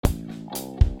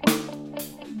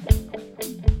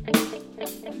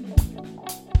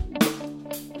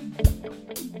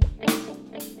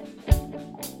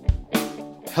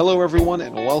Hello, everyone,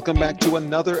 and welcome back to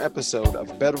another episode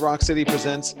of Bedrock City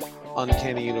Presents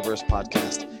Uncanny Universe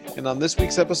Podcast. And on this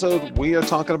week's episode, we are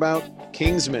talking about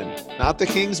Kingsman, not the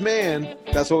King's Man.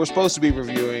 That's what we're supposed to be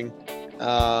reviewing,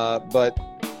 but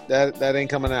that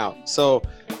ain't coming out. So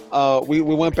we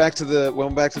went back to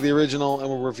the original, and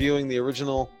we're reviewing the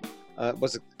original.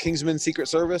 Was it Kingsman Secret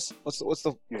Service? What's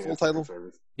the full title?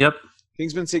 Yep.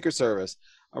 Kingsman Secret Service.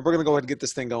 We're gonna go ahead and get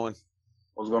this thing going.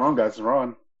 What's going on, guys? It's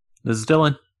Ron. This is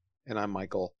Dylan. And I'm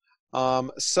Michael.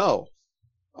 Apologies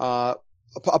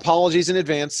in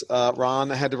advance.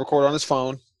 Ron had to record on his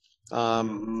phone.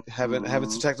 Having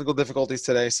some technical difficulties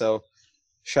today, so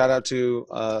shout out to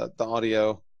the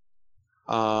audio.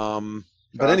 But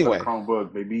anyway,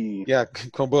 Chromebook, baby. Yeah,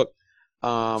 Chromebook.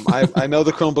 I know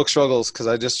the Chromebook struggles because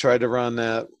I just tried to run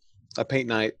a paint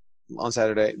night on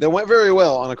Saturday. That went very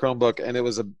well on a Chromebook, and it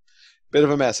was a bit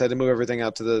of a mess. I had to move everything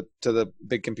out to the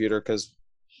big computer because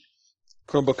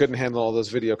Chromebook couldn't handle all those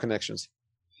video connections.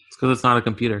 It's because it's not a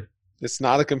computer. It's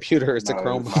not a computer. It's a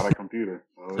Chromebook. It's not a computer.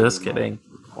 Just kidding.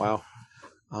 Wow.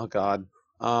 Oh God.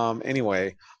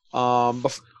 Anyway.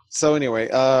 Before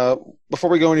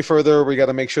we go any further, we got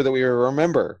to make sure that we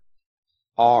remember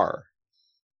our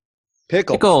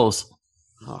pickles.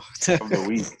 Oh. Of the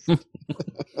week.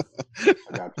 I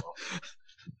got you.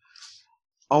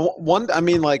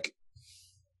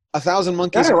 1,000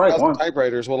 monkeys and 1,000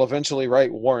 typewriters will eventually write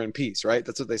War and Peace, right?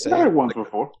 That's what they say. I read once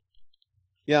before.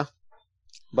 Yeah.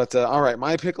 But, all right,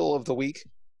 my pickle of the week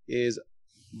is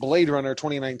Blade Runner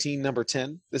 2019, number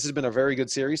 10. This has been a very good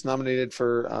series, nominated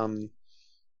for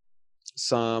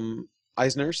some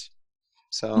Eisners.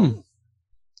 So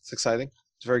it's exciting.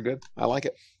 It's very good. I like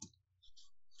it.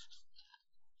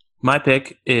 My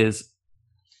pick is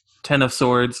Ten of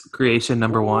Swords Creation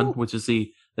number 1, which is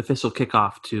the official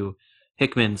kickoff to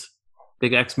Hickman's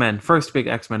first big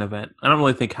X-Men event. I don't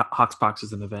really think Hoxpox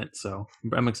is an event, so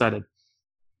I'm excited.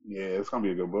 Yeah, it's going to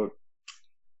be a good book.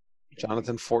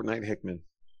 Jonathan Fortnite Hickman.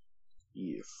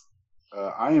 Yes.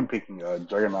 I am picking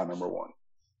Juggernaut number 1.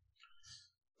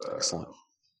 Excellent.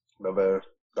 Another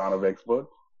Dawn of X book.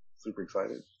 Super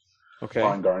excited. Okay.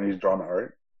 Ron Garney's drawn the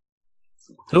art.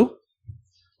 Who?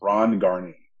 Ron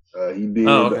Garney. He did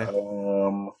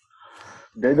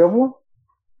Daredevil.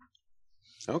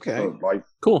 Okay.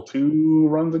 Cool. 2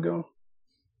 runs ago.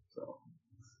 So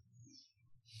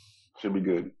should be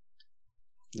good.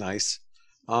 Nice.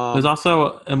 There's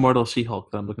also Immortal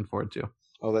She-Hulk that I'm looking forward to.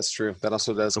 Oh, that's true. That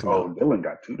also does come out. Dylan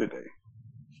got 2 today.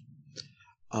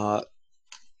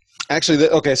 Actually,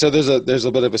 so there's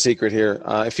a bit of a secret here.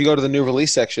 If you go to the new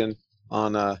release section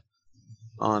at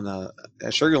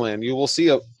Sugarland, you will see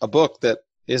a book that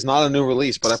is not a new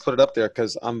release, but I put it up there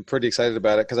because I'm pretty excited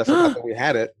about it because I forgot that we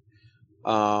had it.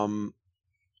 The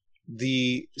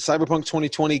Cyberpunk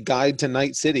 2020 Guide to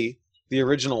Night City, the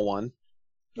original one.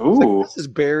 Ooh. This is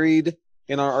buried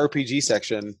in our RPG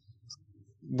section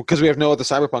because we have no other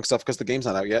Cyberpunk stuff because the game's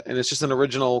not out yet, and it's just an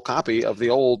original copy of the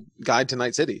old Guide to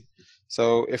Night City.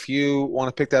 So if you want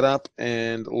to pick that up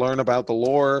and learn about the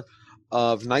lore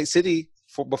of Night City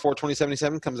before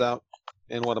 2077 comes out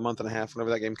in a month and a half, whenever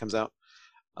that game comes out,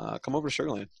 come over to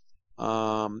Sugarland.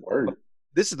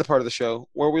 This is the part of the show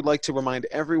where we'd like to remind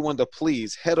everyone to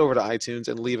please head over to iTunes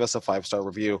and leave us a 5-star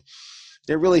review.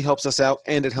 It really helps us out,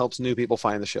 and it helps new people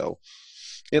find the show.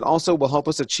 It also will help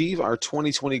us achieve our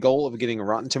 2020 goal of getting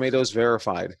Rotten Tomatoes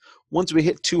verified. Once we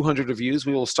hit 200 reviews,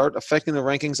 we will start affecting the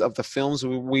rankings of the films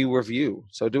we review.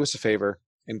 So do us a favor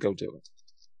and go do it.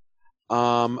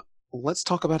 Let's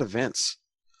talk about events.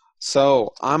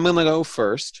 So I'm going to go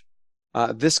first.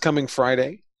 This coming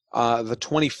Friday, the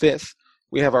 25th,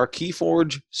 we have our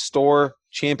Keyforge Store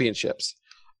Championships.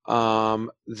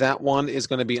 That one is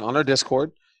going to be on our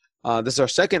Discord. This is our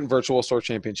second virtual store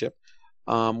championship.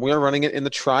 We are running it in the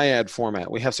triad format.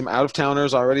 We have some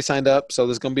out-of-towners already signed up, so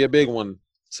there's going to be a big one.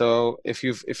 So if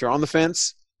you're on the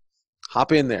fence,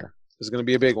 hop in there. There's going to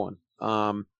be a big one.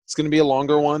 It's going to be a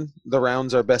longer one. The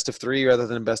rounds are best of 3 rather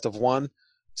than best of 1.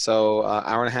 So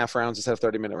hour and a half rounds instead of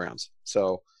 30-minute rounds.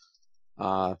 So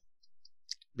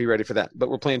be ready for that. But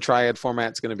we're playing triad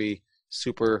format. It's going to be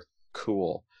super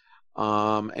cool.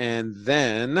 And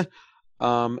then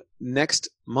next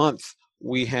month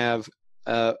we have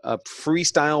a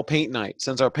freestyle paint night.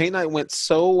 Since our paint night went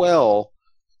so well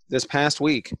this past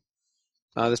week,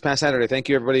 this past Saturday, thank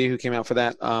you everybody who came out for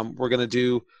that. We're going to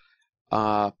do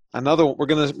another. We're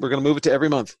gonna move it to every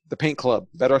month. The Paint Club,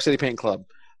 Bedrock City Paint Club.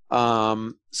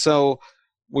 So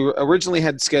we were originally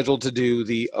had scheduled to do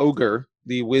the Ogre,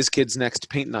 the WizKids Next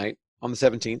Paint Night on the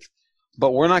 17th,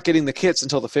 but we're not getting the kits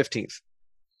until the 15th.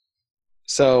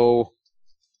 So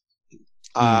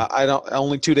I don't.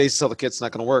 Only 2 days until the kit's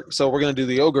not going to work. So we're going to do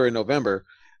the ogre in November,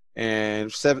 and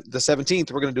the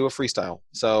 17th we're going to do a freestyle.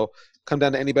 So come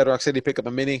down to any Bedrock City, pick up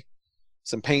a mini,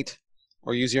 some paint,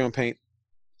 or use your own paint.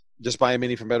 Just buy a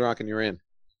mini from Bedrock and you're in.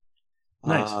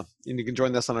 Nice. And you can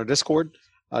join us on our Discord.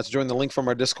 To join the link from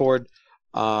our Discord,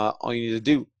 all you need to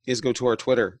do is go to our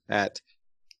Twitter at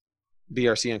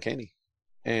BRC Uncanny,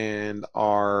 and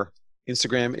our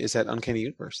Instagram is at Uncanny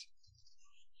Universe.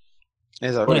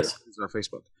 Is our Nice. is our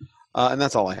Facebook, and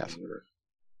that's all I have.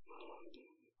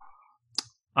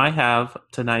 I have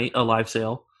tonight a live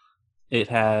sale. It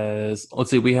has,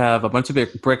 let's see, we have a bunch of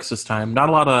big bricks this time. Not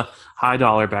a lot of high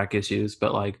dollar back issues,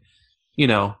 but like,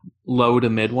 low to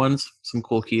mid ones, some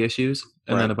cool key issues,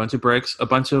 and then Right. a bunch of bricks, a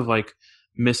bunch of like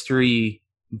mystery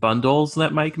bundles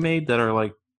that Mike made that are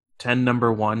like 10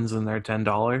 number ones and they're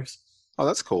 $10. Oh,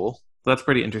 that's cool. That's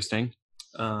pretty interesting.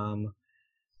 That's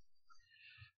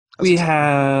We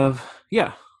exciting.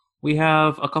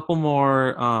 have a couple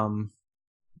more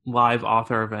live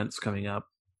author events coming up.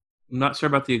 I'm not sure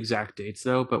about the exact dates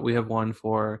though, but we have one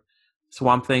for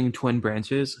Swamp Thing Twin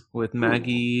Branches with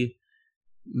Maggie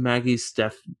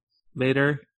Steph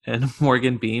Vader and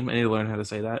Morgan Beam. I need to learn how to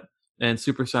say that. And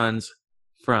Super Sons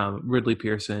from Ridley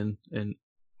Pearson and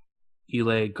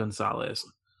Ile Gonzalez.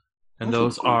 And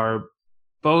Those those are cool. are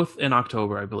both in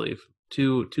October, I believe.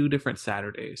 Two different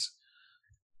Saturdays.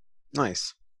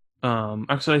 Nice.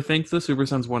 Actually, I think the Super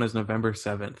Sons one is November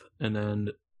 7th, and then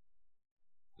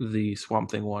the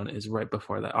Swamp Thing one is right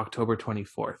before that, October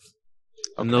 24th.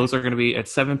 And Okay. those are going to be at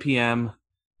 7 p.m.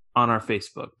 on our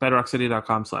Facebook,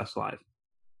 bedrockcity.com/live.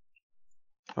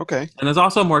 Okay. And there's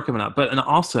also more coming up. And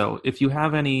also, if you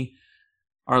have any,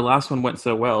 our last one went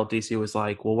so well, DC was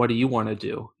like, well, what do you want to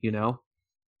do?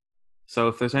 So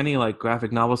if there's any like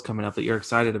graphic novels coming up that you're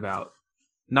excited about,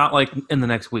 not like in the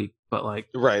next week, but like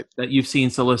Right. that you've seen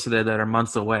solicited that are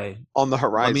months away, On the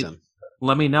horizon.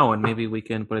 let me know and maybe we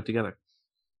can put it together.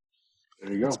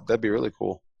 There you go. That'd be really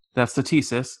cool. That's the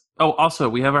thesis. Oh, also,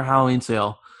 we have our Halloween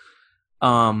sale.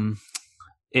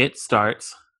 It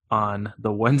starts on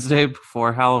the Wednesday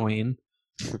before Halloween,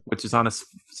 which is on a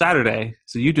Saturday.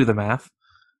 So you do the math.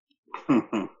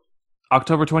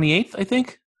 October 28th, I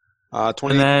think.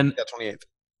 28th. And then, Yeah, 28th.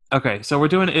 okay, so we're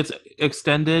doing it's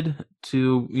extended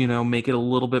to, make it a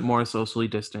little bit more socially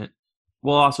distant.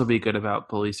 We'll also be good about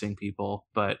policing people,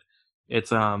 but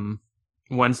it's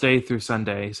Wednesday through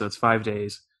Sunday, so it's 5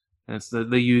 days. And it's the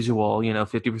usual,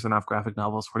 50% off graphic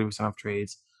novels, 40% off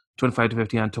trades, 25 to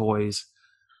 50 on toys.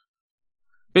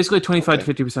 Basically 25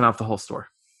 to 50% off the whole store.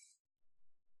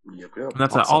 Yep. And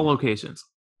that's at all locations.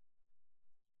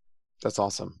 That's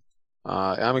awesome.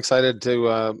 I'm excited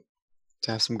to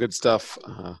have some good stuff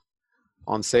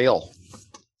on sale.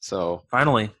 So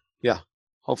Finally.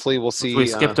 hopefully we'll see. We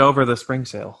skipped over the spring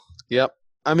sale. Yep.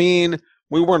 I mean,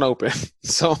 we weren't open,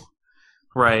 so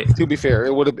Right. to be fair,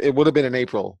 it would have been in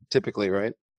April typically,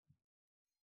 right?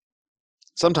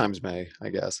 Sometimes May, I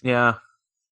guess. Yeah.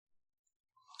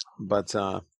 But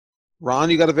Ron,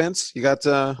 you got events? You got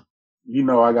I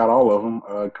got all of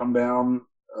them. Come down.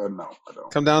 No, I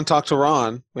don't. come down and talk to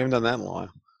Ron. We haven't done that in a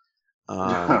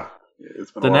while.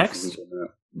 It's been The a while next- since we've done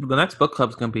The next book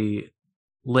club's going to be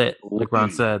lit, like Ron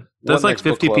Lit. said. There's What like next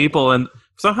book 50 club? people, and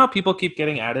somehow people keep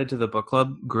getting added to the book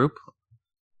club group.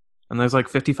 And there's like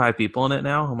 55 people in it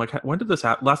now. I'm like, when did this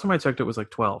happen? Last time I checked, it was like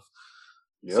 12.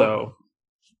 that. Yep. So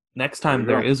next time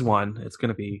There there you go. is one, it's going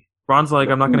to be. Ron's like,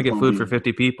 I'm not going to get food for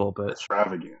 50 people, but it's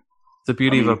Extravagant. the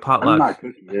beauty of a I'm potluck. not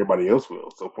cooking. Everybody else will.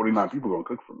 So 49 people going to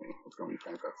cook for me. It's going to be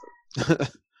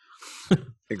fantastic.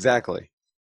 Exactly.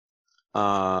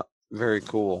 Very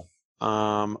cool.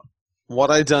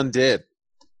 What I did.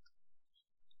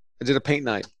 I did a paint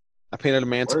night. I painted a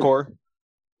Manticore.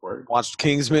 Word. Watched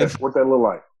Kingsman. What that look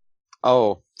like?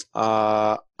 Oh,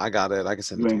 I got it. I can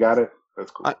send You it. to ain't you. got it? That's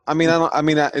cool.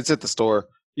 It's at the store.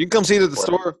 You can come see it at the Right.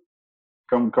 store.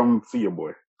 Come see your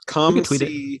boy. Come You can tweet it.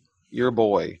 see your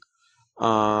boy.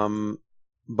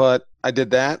 But I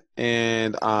did that,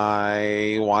 and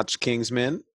I watched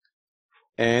Kingsman,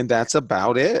 and that's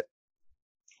about it.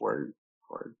 Word.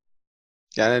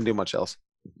 Yeah, I didn't do much else.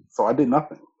 So I did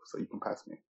nothing. So you can pass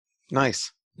me.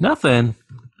 Nice. Nothing.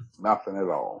 Nothing at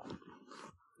all.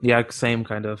 Yeah, same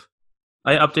kind of.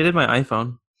 I updated my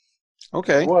iPhone.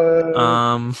 Okay. What?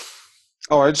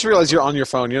 Oh, I just realized you're on your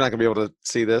phone. You're not gonna be able to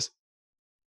see this.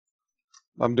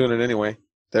 I'm doing it anyway.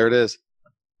 There it is.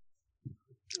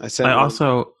 I sent I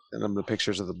also them the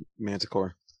pictures of the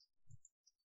Manticore.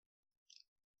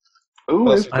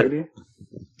 Ooh, it's I- pretty.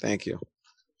 Thank you.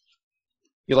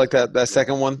 You like that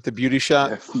second one, the beauty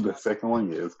shot? That's the second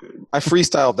one, yeah, it's good. I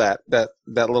freestyled that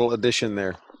little addition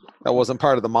there. That wasn't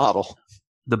part of the model.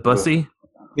 The Bussy.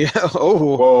 Yeah.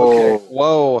 Oh.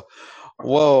 Whoa. Okay.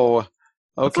 Whoa.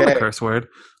 That's not a Okay. curse word.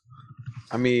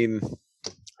 I mean,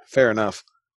 fair enough.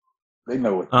 They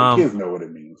know what the kids know what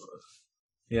it means.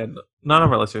 Yeah, none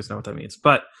of our listeners know what that means.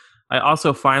 But I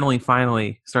also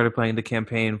finally started playing the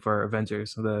campaign for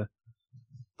Avengers, the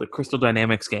Crystal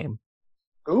Dynamics game.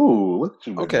 Ooh, look at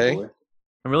you, baby Okay. boy.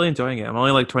 I'm really enjoying it. I'm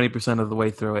only like 20% of the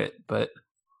way through it, but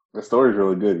The story's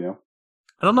really good, yeah.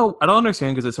 I don't know. I don't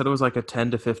understand because it said it was like a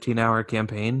 10 to 15 hour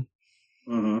campaign,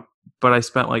 Mm-hmm. but I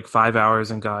spent like 5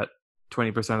 hours and got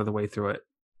 20% of the way through it.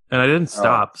 And I didn't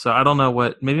stop, so I don't know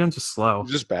what. Maybe I'm just slow.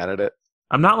 You're just bad at it.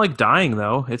 I'm not like dying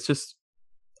though. It's just,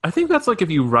 I think that's like if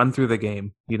you run through the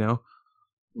game, you know?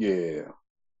 Yeah.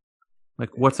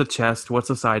 Like what's a chest? What's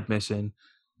a side mission?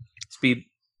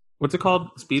 What's it called?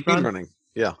 Speed run? Speedrunning.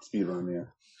 Yeah. Speedrun, yeah.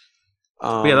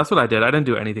 But yeah, that's what I did. I didn't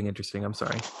do anything interesting. I'm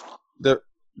sorry.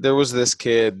 There was this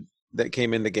kid that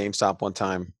came into GameStop one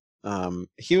time.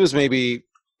 He was maybe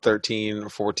 13 or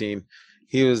 14.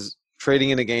 He was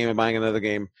trading in a game and buying another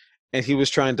game, and he was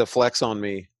trying to flex on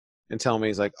me and tell me,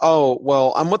 he's like, "Oh,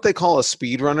 well, I'm what they call a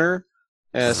speedrunner.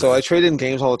 So I trade in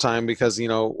games all the time because,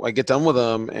 I get done with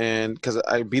them and because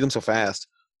I beat them so fast."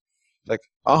 Like,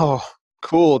 oh,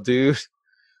 cool, dude.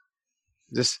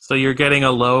 Just So you're getting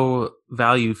a low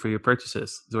value for your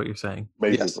purchases, is what you're saying.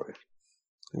 Basically.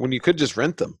 when you could just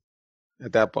rent them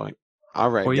at that point. All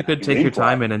right. Or you yeah. could take your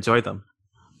time and enjoy them.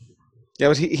 Yeah,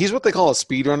 but he's what they call a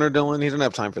speedrunner, Dylan. He doesn't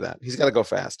have time for that. He's got to go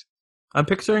fast. I'm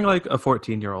picturing like a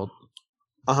 14-year-old.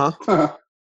 Uh-huh.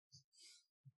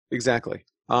 Exactly.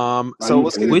 So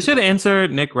let's get We should answer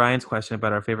Nick Ryan's question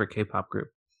about our favorite K-pop group.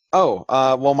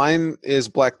 well, mine is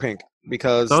Blackpink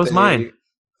because So is mine.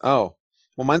 Oh,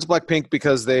 well, mine's Blackpink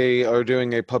because they are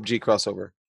doing a PUBG crossover.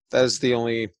 That is the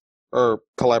only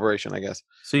collaboration, I guess.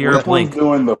 So you're a Blink.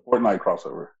 doing the Fortnite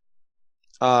crossover?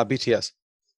 BTS.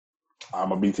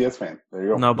 I'm a BTS fan. There you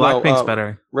go. No, Blackpink's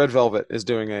better. Red Velvet is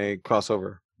doing a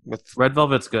crossover with. Red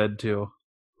Velvet's good too.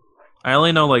 I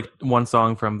only know like one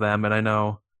song from them, and I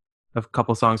know a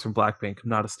couple songs from Blackpink. I'm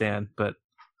not a stan, but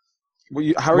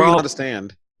How are you not a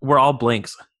stan? we're all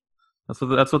Blinks. That's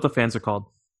what the fans are called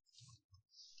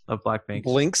of Blackpink.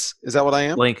 Blinks? Is that what I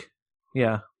am? Blink.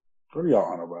 Yeah. What are y'all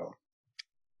on about?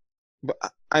 But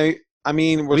I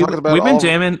mean, we're talking about. We've been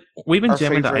jamming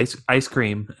to favorite- ice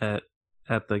cream at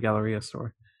the Galleria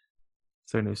store.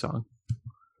 It's their new song.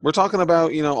 We're talking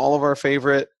about all of our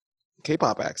favorite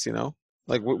K-pop acts.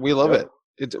 Like we love it.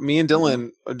 Me and Dylan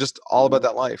are just all about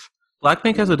that life.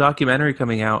 Blackpink has a documentary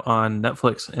coming out on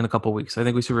Netflix in a couple weeks. I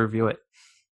think we should review it.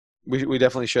 We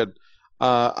definitely should.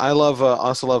 I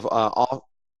also love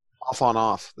Off on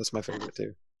Off. That's my favorite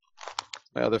too.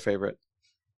 My other favorite.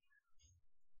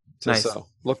 Nice. So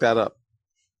look that up.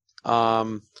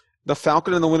 The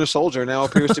Falcon and the Winter Soldier now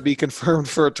appears to be confirmed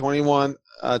for a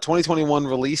 2021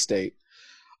 release date.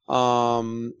 Or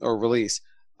release.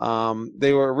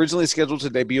 They were originally scheduled to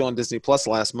debut on Disney Plus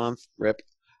last month. RIP.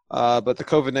 But the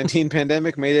COVID-19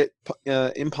 pandemic made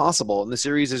it impossible, and the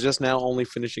series is just now only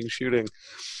finishing shooting.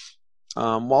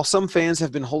 While some fans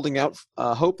have been holding out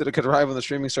hope that it could arrive on the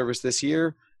streaming service this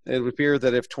year, it would appear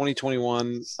that if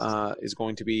 2021 is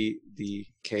going to be the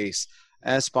case.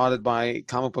 As spotted by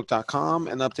comicbook.com,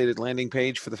 an updated landing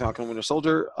page for the Falcon and Winter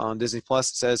Soldier on Disney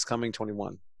Plus says coming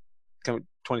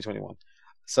 2021.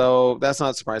 So that's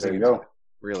not surprising. There you go.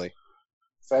 Really.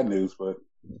 Sad news, but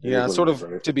yeah, sort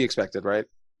of to be expected, right?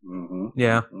 Mm-hmm.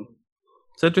 Yeah.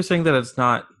 It's interesting that it's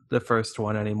not the first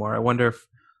one anymore. I wonder if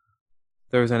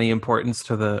there's any importance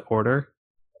to the order,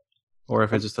 or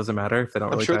if it just doesn't matter if they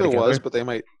don't. I'm really sure tie there together. was, but they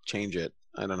might change it.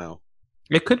 I don't know.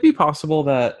 It could be possible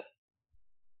that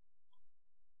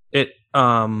it.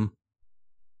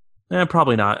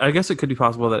 Probably not. I guess it could be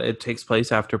possible that it takes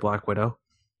place after Black Widow.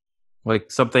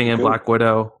 Like something in Black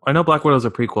Widow. I know Black Widow's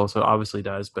a prequel, so it obviously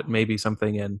does, but maybe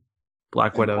something in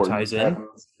Black Widow ties in.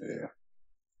 Yeah.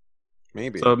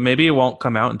 Maybe. So maybe it won't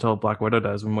come out until Black Widow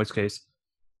does, in which case,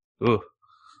 who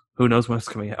knows when it's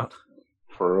coming out.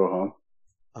 For real,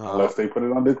 huh? Unless they put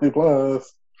it on Disney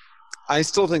Plus. I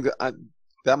still think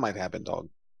that might happen, dog.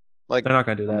 Like they're not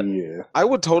going to do that. Yeah. I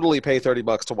would totally pay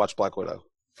 $30 to watch Black Widow.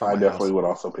 I definitely would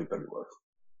also pay $30.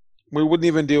 We wouldn't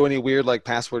even do any weird like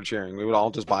password sharing. We would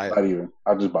all just buy it. Not even.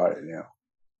 I'll just buy it. Yeah.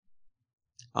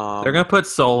 They're gonna put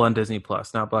Soul on Disney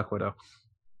Plus, not Black Widow.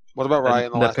 What about Raya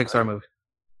and the Last Pixar movie?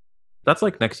 That's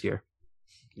like next year.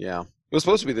 Yeah, it was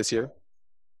supposed to be this year.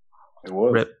 It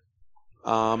was. RIP.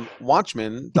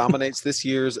 Watchmen dominates this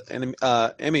year's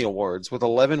Emmy Awards with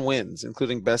 11 wins,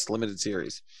 including Best Limited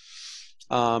Series.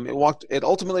 It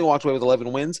ultimately walked away with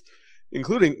 11 wins.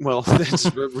 including that's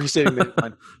restating the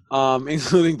headline.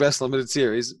 Including Best Limited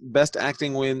Series, Best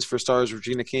Acting wins for stars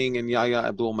Regina King and Yahya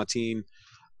Abdul Mateen,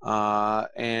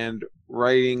 and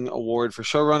Writing Award for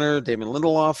showrunner Damon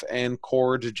Lindelof and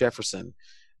Cord Jefferson.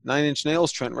 Nine Inch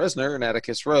Nails' Trent Reznor and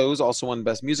Atticus Rose also won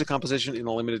Best Music Composition in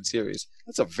a Limited Series.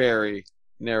 That's a very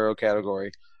narrow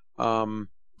category for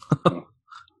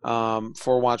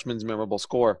Watchmen's memorable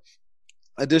score.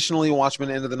 Additionally, Watchmen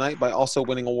ended the night by also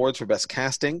winning awards for Best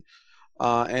Casting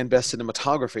and Best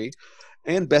Cinematography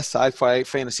and Best Sci-Fi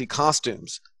Fantasy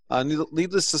Costumes.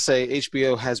 Needless to say,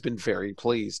 HBO has been very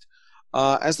pleased,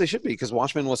 as they should be, because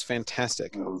Watchmen was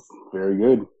fantastic. It was very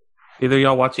good. Either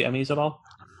y'all watch the Emmys at all?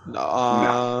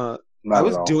 Not I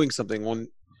was at all. doing something when.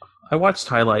 I watched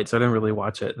highlights. I didn't really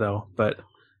watch it though, but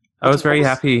I was very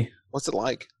happy. What's it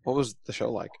like? What was the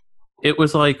show like? It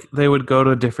was like they would go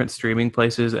to different streaming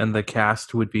places, and the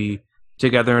cast would be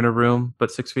together in a room,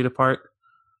 but 6 feet apart.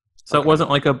 So Okay.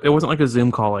 it wasn't like a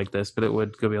Zoom call like this, but it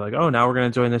would go be like, oh, now we're gonna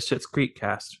join this Schitt's Creek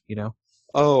cast, you know.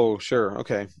 Oh, sure,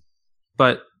 okay.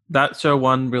 But that show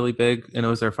won really big, and it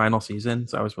was their final season,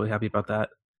 so I was really happy about that.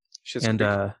 Schitt's And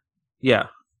Creek. yeah,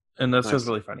 and that Nice. show's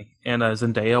really funny. And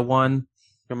Zendaya won.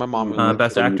 Yeah, my mom.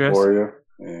 Best Actress. Euphoria.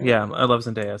 Yeah, I love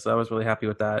Zendaya, so I was really happy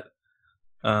with that.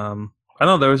 I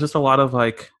don't know, there was just a lot of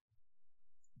like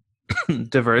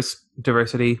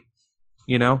diversity,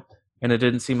 you know, and it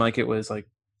didn't seem like it was like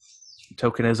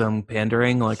tokenism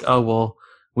pandering, like, oh well,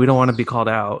 we don't want to be called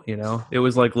out, you know. It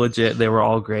was like legit, they were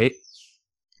all great.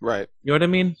 Right. You know what I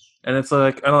mean? And it's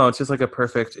like, I don't know, it's just like a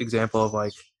perfect example of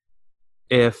like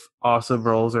if awesome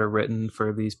roles are written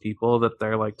for these people that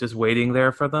they're like just waiting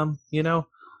there for them, you know,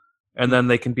 and then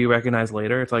they can be recognized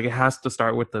later. It's like it has to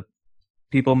start with the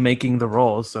people making the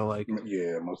roles. So like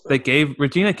Yeah, most they gave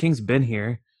Regina King's been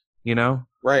here, you know.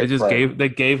 Right. They just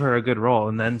right. gave her a good role,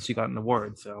 and then she got an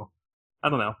award. So I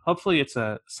don't know. Hopefully, it's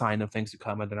a sign of things to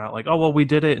come, and they're not like, oh well, we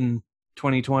did it in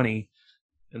 2020,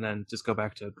 and then just go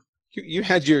back to You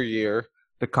had your year,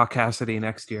 the caucasity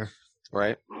next year.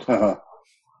 right? Uh-huh.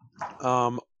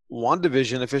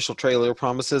 WandaVision official trailer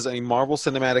promises a Marvel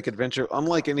cinematic adventure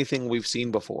unlike anything we've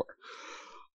seen before.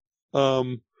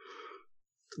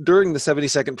 During the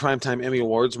 72nd Primetime Emmy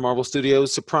Awards, Marvel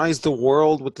Studios surprised the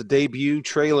world with the debut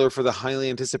trailer for the highly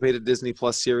anticipated Disney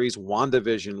Plus series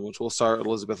WandaVision, which will star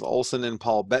Elizabeth Olsen and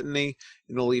Paul Bettany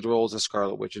in the lead roles as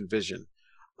Scarlet Witch and Vision.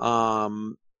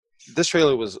 This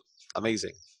trailer was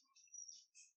amazing.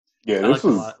 Yeah, I this liked it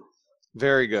a was lot.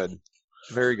 Very good.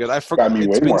 Very good. I Got forgot me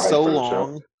it's way more been hyped so for the show.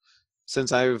 long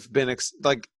since I've been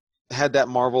had that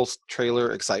Marvel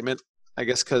trailer excitement. I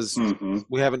guess because hmm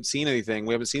we haven't seen anything.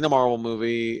 We haven't seen a Marvel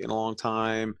movie in a long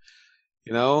time.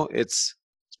 You know, it's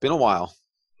been a while.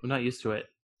 I'm not used to it.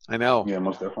 I know. Yeah,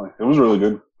 most definitely. It was really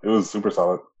good. It was super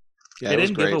solid. Yeah, They it was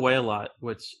didn't great. give away a lot,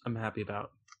 which I'm happy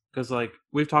about, because like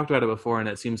we've talked about it before, and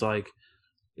it seems like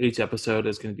each episode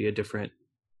is going to be a different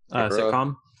Era.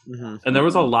 sitcom. Mhm. And there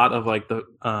was a lot of like the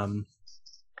oh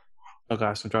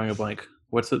gosh, I'm drawing a blank.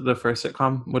 What's the first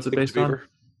sitcom? What's it based on? Beaver.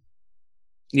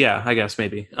 Yeah, I guess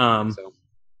maybe. So,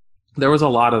 There was a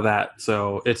lot of that,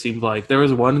 so it seemed like there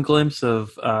was one glimpse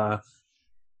of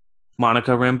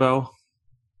Monica Rambeau,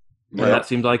 and Yeah. that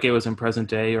seemed like it was in present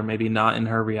day or maybe not in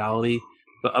her reality.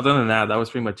 But other than that, that was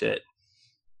pretty much it.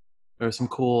 There was some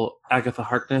cool Agatha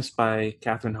Harkness by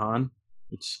Catherine Hahn,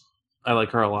 which I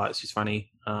like her a lot. She's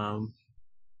funny.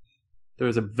 There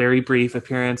was a very brief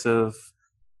appearance of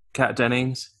Kat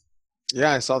Dennings.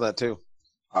 yeah, I saw that too.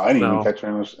 I didn't No. even catch her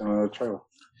in the trailer.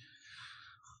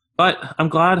 But I'm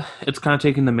glad it's kind of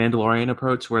taking the Mandalorian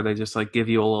approach where they just like give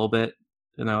you a little bit,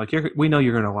 and they're like, we know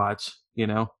you're gonna watch, you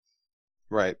know.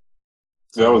 Right.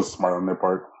 So that was smart on their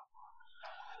part.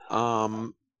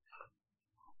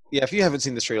 Yeah, if you haven't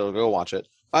seen this trailer, go watch it.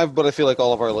 But I feel like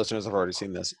all of our listeners have already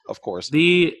seen this, of course.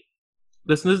 This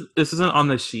isn't on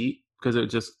the sheet because it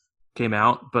just came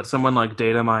out, but someone like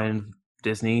data mined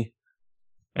Disney,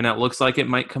 and it looks like it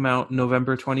might come out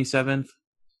November 27th.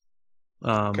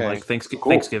 Okay. Like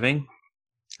Cool. Thanksgiving,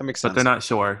 That makes but sense. they're not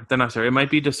sure. They're not sure. It might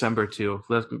be December too.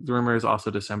 The rumor is also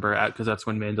December because that's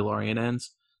when Mandalorian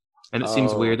ends, and it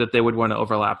seems Oh. weird that they would want to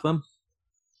overlap them.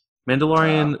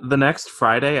 Mandalorian, the next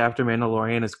Friday after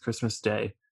Mandalorian is Christmas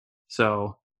Day,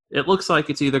 so it looks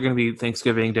like it's either going to be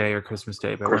Thanksgiving Day or Christmas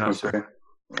Day, but Christmas we're not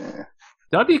sure. Day. Yeah.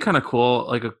 That'd be kind of cool,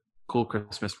 like a cool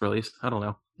Christmas release. I don't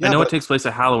know. Yeah, I know but- it takes place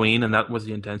at Halloween, and that was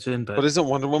the intention, but But isn't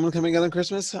Wonder Woman coming out on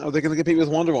Christmas? How are they going to compete with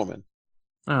Wonder Woman?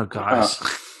 oh gosh.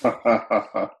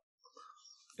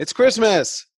 It's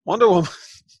Christmas. Wonder Woman.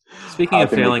 Speaking How of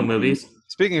can they failing compete? movies,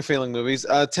 Speaking of failing movies,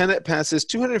 Tenet passes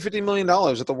 $250 million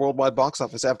at the worldwide box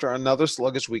office after another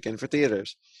sluggish weekend for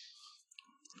theaters.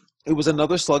 It was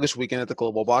another sluggish weekend at the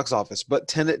global box office, but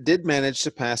Tenet did manage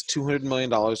to pass $200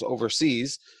 million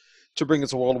overseas to bring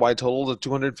its worldwide total to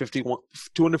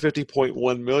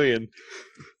 250.1 million.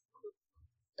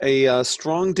 A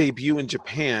strong debut in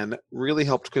Japan really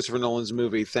helped Christopher Nolan's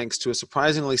movie thanks to a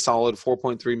surprisingly solid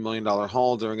 $4.3 million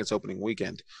haul during its opening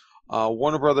weekend.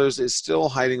 Warner Brothers is still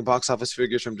hiding box office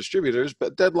figures from distributors,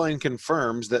 but Deadline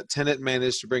confirms that Tenet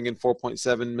managed to bring in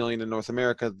 4.7 million in North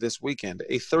America this weekend,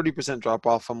 a 30% drop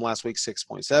off from last week's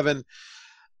 6.7.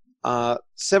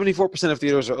 74% of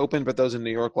theaters are open, but those in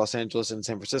New York, Los Angeles, and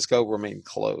San Francisco remain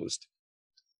closed.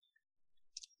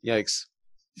 Yikes.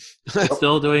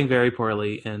 Still doing very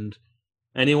poorly, and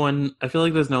I feel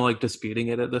like there's no like disputing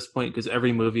it at this point because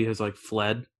every movie has like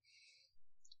fled,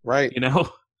 Right. you know.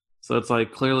 So it's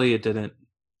like clearly it didn't.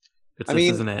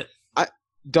 Isn't it?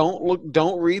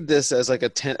 Don't read this as like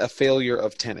a failure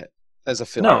of Tenet as a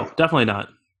film. No, definitely not.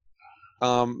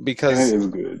 Because Tenet is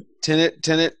good.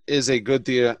 Tenet is a good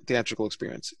theatrical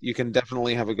experience. You can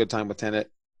definitely have a good time with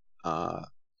Tenet,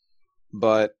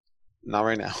 but not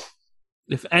right now.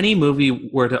 If any movie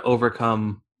were to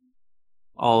overcome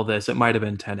all of this, it might have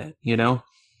been Tenet, you know?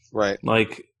 Right.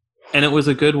 Like, and it was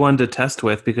a good one to test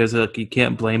with because like you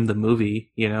can't blame the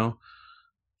movie, you know?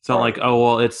 It's not like, oh,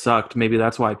 well, it sucked. Maybe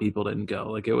that's why people didn't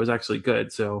go. Like, it was actually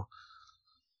good. So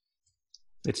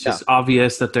it's just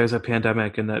obvious that there's a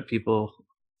pandemic and that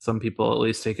some people at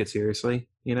least take it seriously,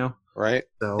 you know? Right.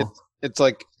 So it's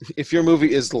like, if your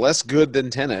movie is less good than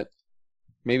Tenet,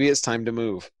 maybe it's time to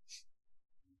move.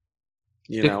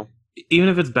 You know? Even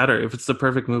if it's better, if it's the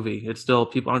perfect movie, it's still,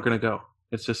 people aren't going to go.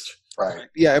 It's just, right.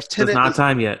 Yeah, if Tenet it's not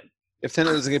time yet. If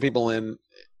Tenet doesn't get people in,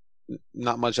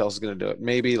 not much else is going to do it.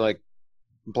 Maybe like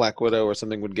Black Widow or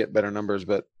something would get better numbers,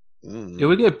 but it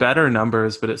would get better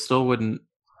numbers, but it still wouldn't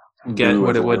get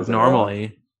what it would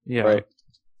normally. Yeah. Right.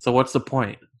 So what's the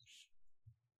point?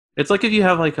 It's like if you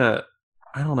have like I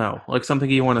don't know, like something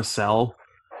you want to sell,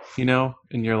 you know,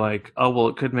 and you're like, oh well,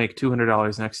 it could make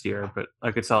 $200 next year, but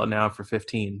I could sell it now for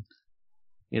 $15.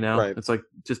 You know, Right. It's like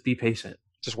just be patient.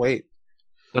 Just wait.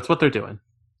 That's what they're doing.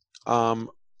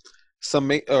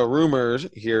 Some rumors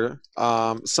here.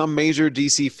 Some major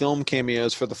DC film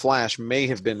cameos for The Flash may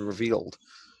have been revealed.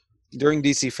 During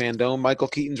DC Fandom, Michael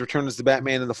Keaton's return as the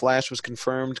Batman in The Flash was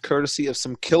confirmed courtesy of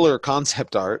some killer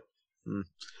concept art.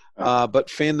 But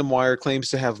Fandom Wire claims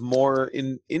to have more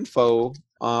info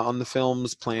on the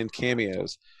film's planned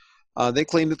cameos. They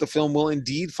claim that the film will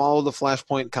indeed follow the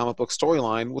Flashpoint comic book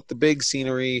storyline with the big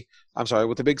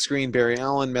screen Barry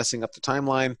Allen messing up the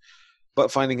timeline,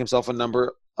 but finding himself a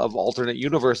number of alternate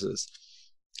universes.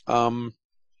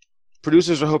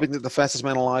 Producers are hoping that the fastest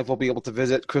man alive will be able to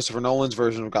visit Christopher Nolan's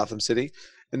version of Gotham City,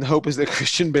 and the hope is that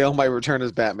Christian Bale might return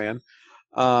as Batman.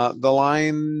 That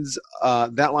lines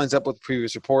up with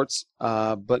previous reports,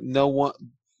 but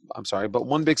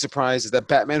one big surprise is that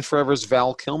Batman Forever's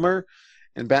Val Kilmer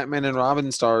and Batman and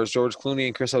Robin stars George Clooney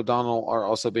and Chris O'Donnell are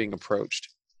also being approached.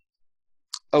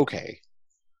 Okay.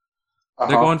 They're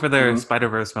going for their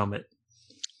Spider-Verse moment.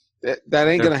 That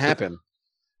ain't going to happen.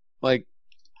 Like,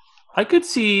 I could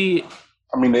see...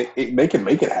 I mean, they can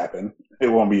make it happen. It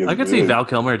won't be as I could see Val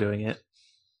Kilmer doing it.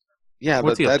 Yeah,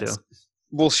 What's but he up that's... to?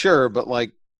 Well, sure, but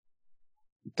like,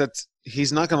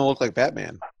 he's not going to look like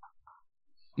Batman.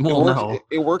 Well,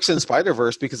 it works in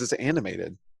Spider-Verse because it's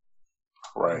animated.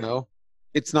 Right. You know?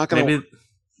 It's not going to...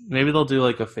 Maybe they'll do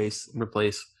like a face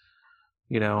replace,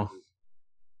 you know.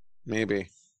 Maybe.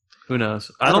 Who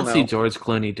knows? I don't see George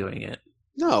Clooney doing it.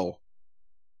 No.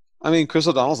 I mean, Chris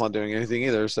O'Donnell's not doing anything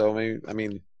either, so maybe, I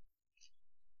mean...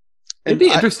 It'd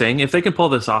be interesting. If they can pull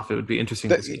this off, it would be interesting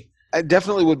to see. It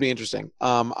definitely would be interesting.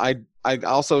 I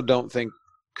also don't think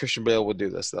Christian Bale would do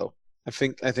this, though. I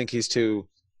think he's too...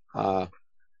 I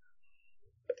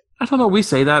don't know. We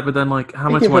say that, but then, like, how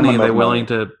much money are they willing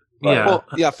to... Right. Yeah. Well,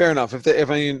 yeah, fair enough.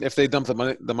 If they dump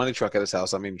the money truck at his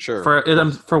house, I mean, sure.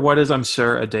 For what is, I'm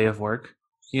sure, a day of work,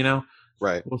 you know?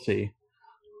 Right. We'll see.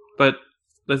 But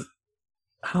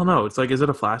I don't know. It's like, is it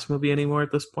a Flash movie anymore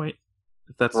at this point?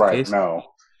 If that's the case. No.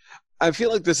 I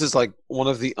feel like this is like one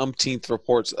of the umpteenth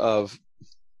reports of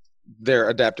they're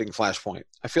adapting Flashpoint.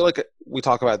 I feel like we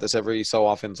talk about this every so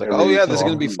often. It's like, this is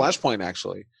going to be Flashpoint,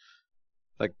 actually.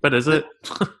 Like, but is it?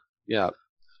 Yeah.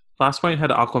 Flashpoint had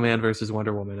Aquaman versus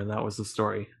Wonder Woman, and that was the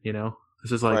story, you know?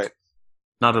 This is like,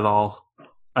 not at all.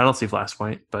 I don't see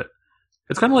Flashpoint, but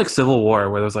it's kind of like Civil War,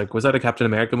 where there's like, was that a Captain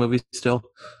America movie still?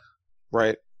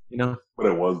 Right. You know? But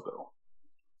it was, though.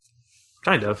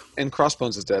 Kind of. And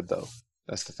Crossbones is dead, though.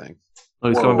 That's the thing. Oh,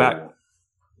 he's coming back.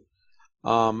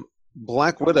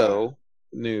 Black Widow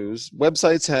news.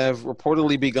 Websites have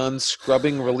reportedly begun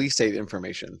scrubbing release date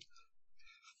information.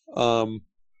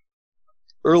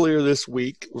 Earlier this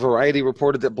week, Variety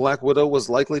reported that Black Widow was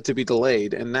likely to be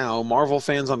delayed, and now Marvel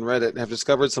fans on Reddit have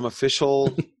discovered some official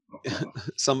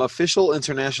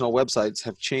international websites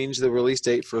have changed the release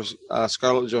date for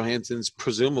Scarlett Johansson's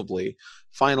presumably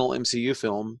final MCU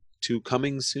film to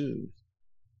coming soon.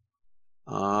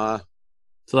 So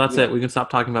that's it. We can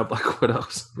stop talking about Black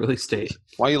Widow's release date.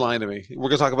 Why are you lying to me? We're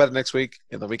going to talk about it next week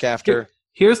and the week after.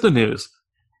 Here's the news.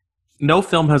 No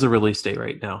film has a release date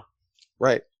right now.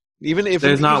 Right. Even if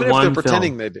There's not they're one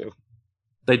pretending film. they do.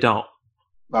 They don't.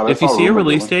 No, If you see a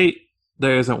release date,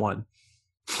 there isn't one.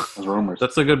 There's rumors.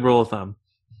 That's a good rule of thumb.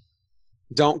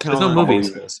 Don't count There's no on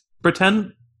movies. this.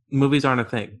 Pretend movies aren't a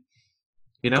thing.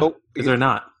 You know? Nope. Because they're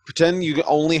not. Pretend you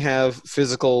only have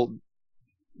physical,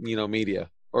 media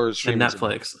or And streaming.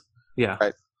 Netflix. Yeah.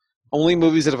 Right. Only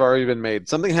movies that have already been made.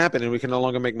 Something happened and we can no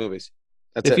longer make movies.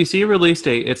 That's If it. you see a release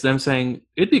date, it's them saying,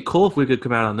 it'd be cool if we could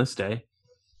come out on this day.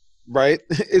 Right?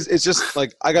 It's just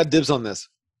like, I got dibs on this.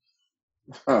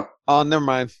 Huh. Oh, never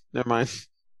mind.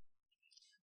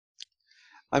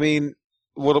 I mean,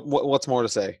 what's more to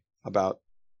say about?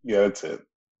 Yeah, that's it.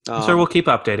 I'm sure we'll keep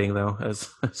updating, though, as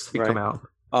they right. come out.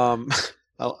 I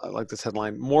like this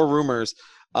headline. More rumors.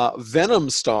 Venom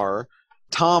star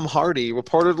Tom Hardy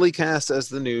reportedly cast as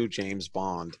the new James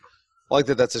Bond. I like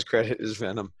that's his credit is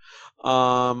Venom.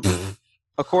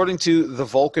 According to The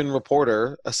Vulcan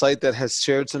Reporter, a site that has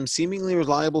shared some seemingly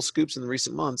reliable scoops in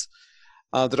recent months,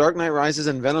 The Dark Knight Rises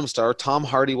and Venom star Tom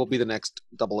Hardy will be the next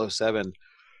 007.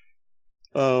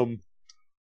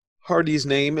 Hardy's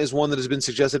name is one that has been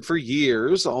suggested for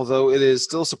years, although it is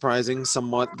still surprising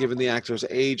somewhat given the actor's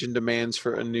age and demands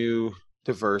for a new,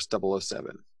 diverse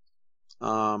 007.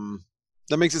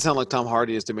 That makes it sound like Tom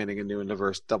Hardy is demanding a new and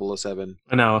diverse 007.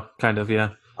 I know, kind of,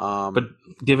 yeah. But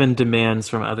given demands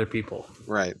from other people.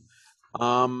 Right.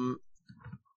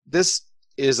 This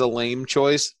is a lame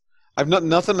choice. I've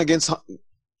nothing against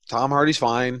Tom Hardy's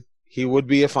fine. He would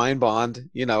be a fine Bond,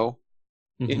 in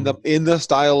the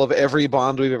style of every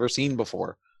Bond we've ever seen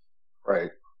before.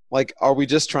 Right. Like, are we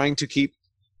just trying to keep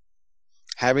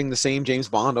having the same James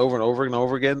Bond over and over and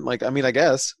over again? Like, I mean, I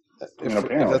guess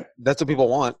if that's what people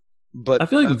want. But I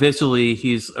feel like visually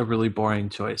he's a really boring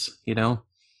choice,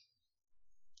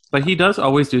 But he does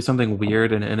always do something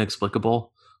weird and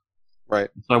inexplicable. Right.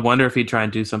 So I wonder if he'd try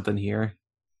and do something here.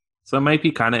 So it might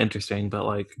be kind of interesting,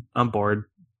 but I'm bored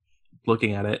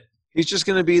looking at it. He's just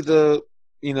going to be the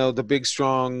big,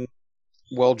 strong,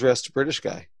 well-dressed British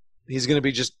guy. He's going to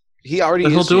be he already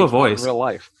But is he'll do a James Bond voice. in real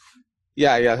life.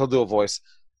 Yeah, he'll do a voice.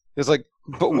 It's like,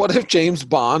 but what if James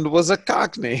Bond was a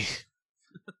Cockney?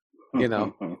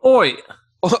 Oi!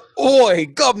 Oi,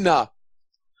 governor!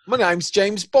 My name's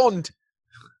James Bond.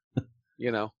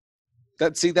 Okay,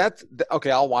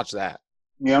 I'll watch that.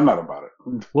 Yeah, I'm not about it.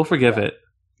 We'll forgive it.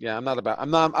 Yeah, I'm not about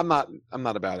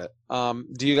it.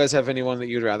 Do you guys have anyone that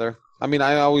you'd rather? I mean,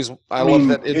 I love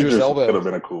that Idris Elba. Could have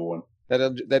been a cool one.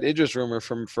 That Idris rumor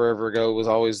from forever ago was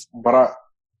always the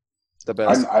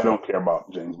best. I don't care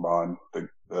about James Bond,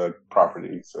 the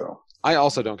property, so. I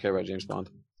also don't care about James Bond.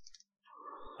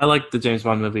 I like the James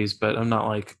Bond movies, but I'm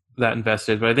not that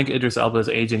invested. But I think Idris Elba is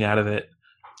aging out of it.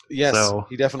 Yes, so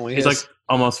he definitely is. He's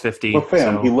almost 50. Well,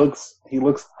 fam, so. he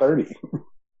looks 30.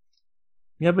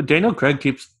 Yeah, but Daniel Craig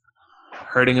keeps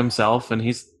hurting himself, and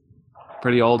he's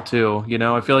pretty old too.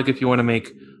 I feel like if you want to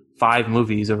make 5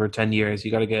 movies over 10 years,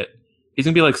 you got to get. He's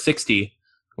gonna be 60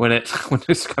 when it's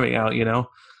coming out.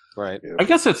 Right. I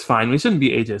guess it's fine. We shouldn't be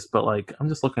ageist, but I'm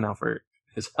just looking out for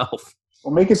his health.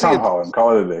 Well, make it Tom Holland.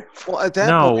 Call it a day. Well, at that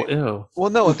point, ew.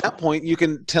 Well, no. At that point, you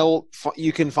can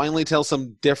finally tell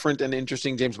some different and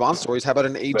interesting James Bond stories. How about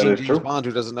an aging James Bond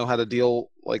who doesn't know how to deal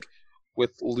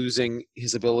with losing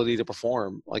his ability to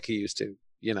perform like he used to?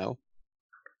 Yeah,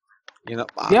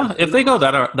 if they go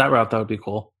that route, that would be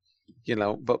cool.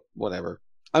 But whatever.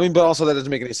 I mean, but also that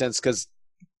doesn't make any sense because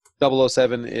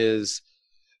 007 is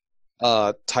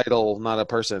a title, not a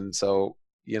person. So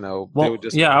they would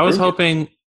just. Yeah, I was hoping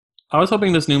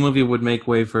this new movie would make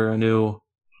way for a new.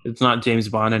 It's not James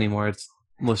Bond anymore. It's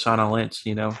Lashana Lynch.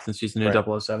 Since she's the new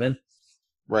 007.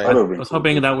 Right. I was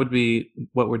hoping that would be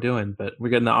what we're doing, but we're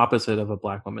getting the opposite of a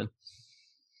black woman.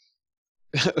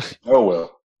 Oh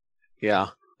well. Yeah.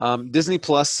 Disney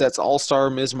Plus sets all-star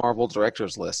Ms. Marvel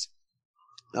directors list.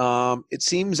 It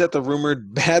seems that the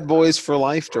rumored Bad Boys for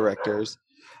Life directors,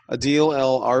 Adil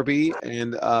El Arbi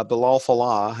and Bilal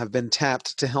Fallah, have been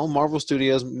tapped to helm Marvel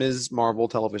Studios' Ms. Marvel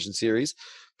television series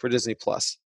for Disney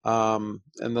Plus. And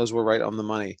those were right on the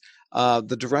money.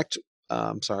 The Direct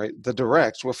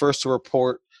were first to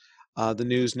report the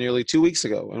news nearly 2 weeks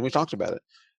ago, and we talked about it.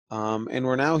 And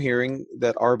we're now hearing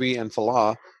that Arbi and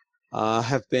Fallah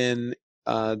have been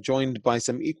joined by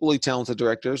some equally talented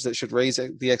directors that should raise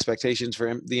the expectations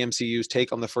for the MCU's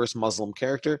take on the first Muslim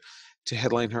character to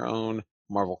headline her own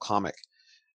Marvel comic.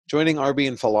 Joining Arbi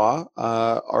and Falah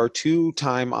are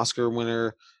two-time Oscar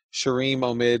winner Shareem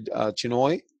Omid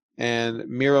Chinoy and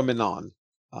Mira Minon.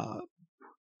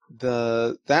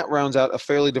 That rounds out a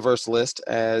fairly diverse list,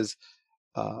 as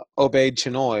Obaid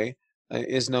Chinoy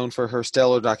is known for her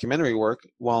stellar documentary work,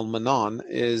 while Manon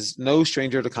is no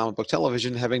stranger to comic book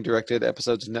television, having directed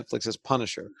episodes of Netflix's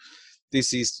Punisher,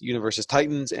 DC's Universe's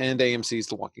Titans, and AMC's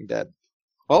The Walking Dead.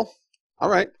 Well, all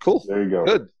right, cool. There you go.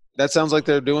 Good. That sounds like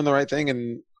they're doing the right thing,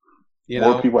 and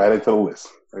more people added to the list.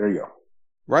 There you go.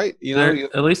 Right.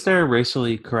 At least they're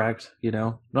racially correct,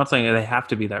 I'm not saying they have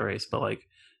to be that race, but like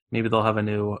maybe they'll have a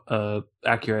new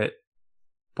accurate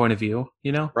point of view,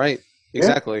 Right.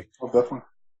 Exactly. Yeah, definitely.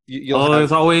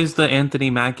 There's always the Anthony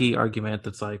Mackie argument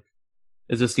that's like,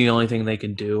 is this the only thing they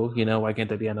can do? Why can't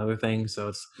there be another thing? So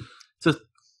it's a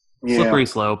slippery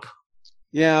slope.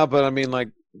 Yeah, but I mean,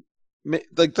 like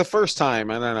the first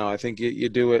time, I don't know. I think you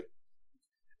do it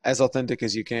as authentic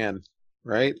as you can,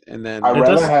 right? And then I'd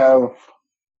rather have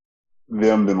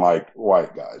them than like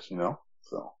white guys,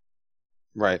 So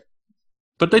right.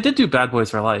 But they did do Bad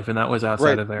Boys for Life, and that was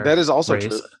outside of their. That is also race.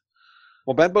 true.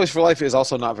 Well, Bad Boys for Life is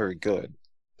also not very good.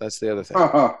 That's the other thing.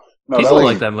 No, people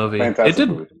like that movie.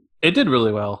 Movie. It did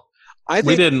really well.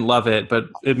 We didn't love it, but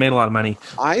it made a lot of money.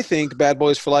 I think Bad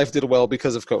Boys for Life did well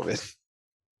because of COVID.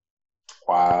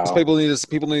 Wow. People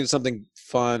needed something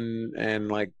fun and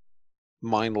like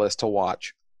mindless to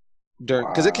watch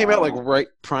because it came out like right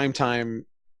prime time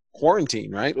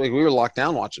quarantine, right? Like we were locked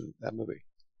down watching that movie.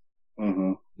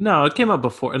 Mm-hmm. No, it came out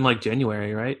before in like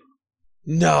January, right?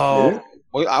 No, yeah.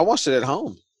 Well, I watched it at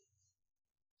home.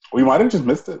 We might have just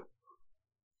missed it.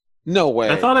 No way.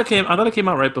 I thought it came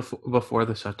out right before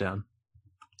the shutdown.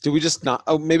 Did we just not?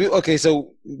 Oh, maybe. Okay,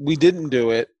 so we didn't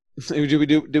do it. Did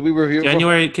we review it?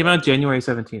 January came out January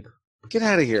 17th. Get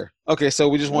out of here. Okay, so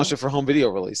we just watched it for home video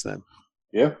release then.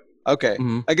 Yeah. Okay.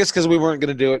 Mm-hmm. I guess because we weren't going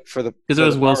to do it for the because it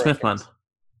was Will Smith month.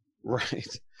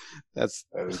 Right. That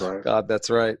is right. God, that's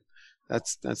right.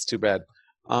 That's too bad.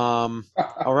 All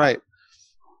right.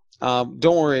 Don't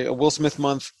worry. Will Smith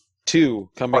month 2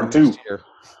 coming next year.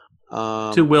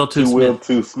 To Will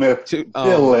Smith. To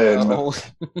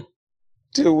Dylan.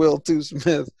 To Will to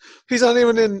Smith. He's not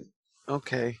even in.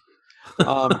 Okay.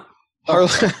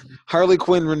 Harley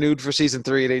Quinn renewed for season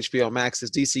 3 at HBO Max as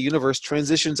DC Universe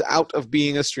transitions out of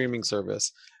being a streaming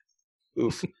service.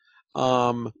 Oof.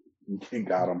 He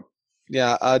got him.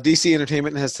 Yeah, DC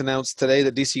Entertainment has announced today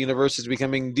that DC Universe is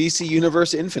becoming DC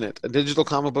Universe Infinite, a digital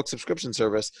comic book subscription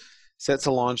service set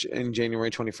to launch in January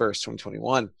 21st,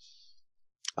 2021.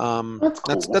 That's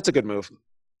cool. That's a good move.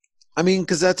 I mean,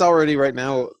 because that's already right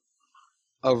now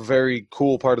a very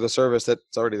cool part of the service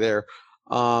that's already there.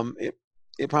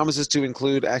 It promises to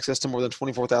include access to more than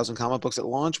 24,000 comic books at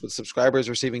launch, with subscribers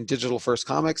receiving digital-first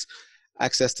comics,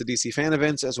 access to DC fan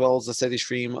events, as well as a steady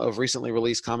stream of recently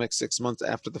released comics 6 months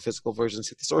after the physical versions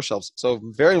hit the store shelves. So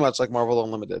very much like Marvel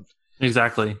Unlimited.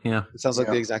 Exactly, yeah. It sounds like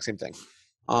the exact same thing.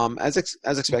 As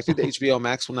expected, HBO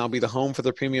Max will now be the home for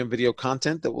their premium video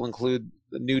content that will include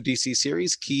the new DC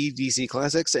series, key DC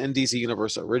classics, and DC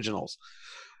Universe originals.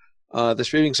 The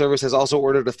streaming service has also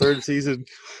ordered a third season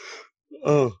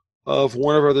of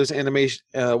Warner Brothers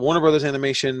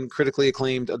Animation critically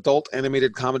acclaimed adult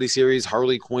animated comedy series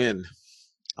Harley Quinn.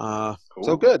 Cool.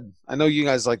 So good. I know you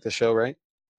guys like the show, right?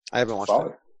 I haven't watched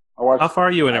it. How far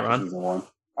are you in it, Ron? Season 1.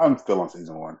 I'm still on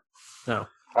season 1. No.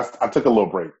 I took a little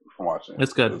break from watching it.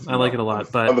 It's good. I like it a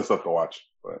lot. But other stuff to watch.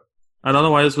 But I don't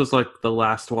know why this was like the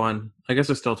last one. I guess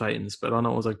it's still Titans, but I don't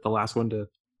know it was like the last one to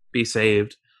be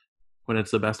saved when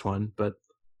it's the best one. But,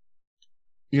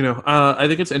 I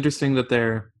think it's interesting that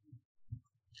they're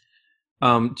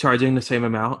charging the same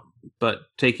amount, but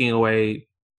taking away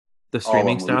the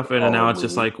streaming stuff. And now it's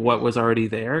just like what was already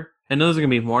there. I know there's going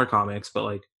to be more comics, but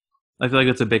like, I feel like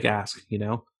it's a big ask,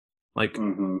 Like,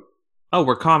 oh,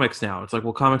 we're comics now. It's like,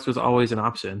 well, comics was always an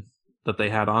option that they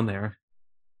had on there.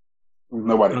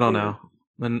 Nobody. I don't know.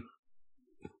 And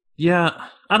yeah,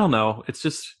 I don't know. It's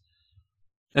just,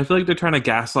 I feel like they're trying to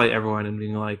gaslight everyone and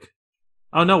being like,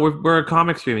 oh no, we're a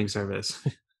comic streaming service.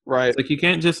 Right. It's like you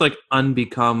can't just like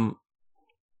unbecome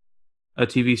a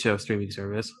TV show streaming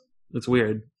service. It's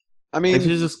weird. I mean, they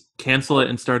should just cancel it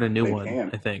and start a new one.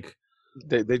 Can. I think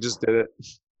they just did it.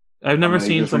 I've never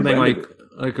seen something like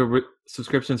a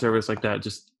subscription service like that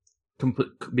just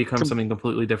become something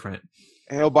completely different.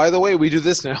 Oh, by the way, we do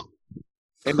this now,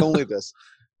 and only this.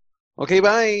 Okay,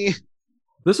 bye.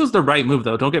 This was the right move,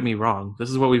 though. Don't get me wrong. This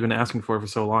is what we've been asking for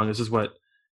so long. This is what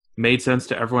made sense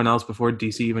to everyone else before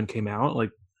DC even came out.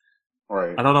 Like,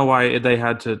 Right. I don't know why they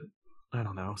had to. I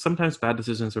don't know. Sometimes bad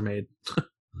decisions are made.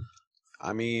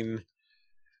 I mean,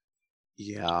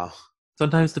 yeah.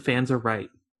 Sometimes the fans are right.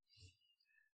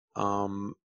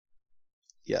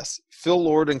 Yes. Phil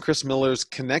Lord and Chris Miller's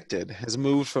Connected has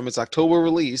moved from its October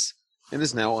release and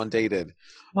is now undated.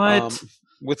 What?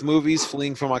 With movies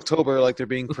fleeing from October like they're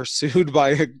being pursued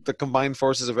by the combined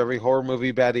forces of every horror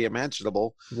movie baddie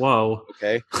imaginable. Whoa.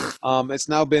 Okay. It's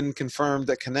now been confirmed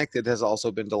that Connected has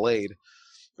also been delayed.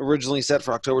 Originally set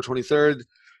for October 23rd,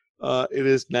 it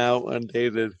is now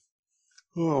undated.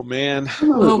 Oh, man.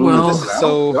 Oh, well.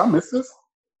 So, did I miss this?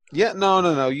 Yeah,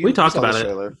 no. We talked saw the about it.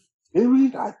 trailer. Did we?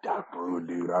 Dude, I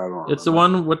don't It's the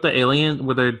remember. one with the alien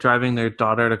where they're driving their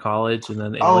daughter to college and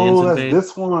then aliens that's invade.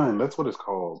 this one. That's what it's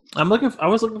called. I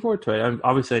was looking forward to it.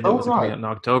 Obviously, I knew it wasn't coming out in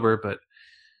October, but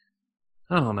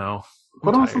I don't know.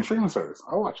 Put on some streaming service.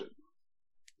 I'll watch it.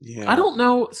 Yeah. I don't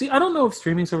know. See, I don't know if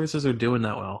streaming services are doing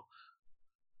that well.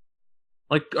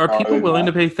 Like, are people willing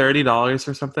to pay $30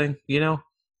 for something? You know,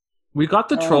 we got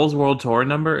the Trolls World Tour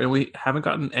number, and we haven't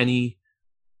gotten any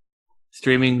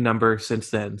streaming number since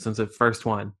then, since the first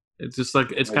one. It's just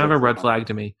like, it's kind of a red flag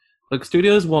to me. Like,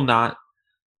 studios will not,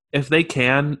 if they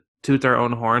can toot their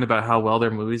own horn about how well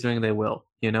their movie's doing, they will,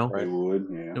 you know? They would,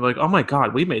 yeah. They're like, oh my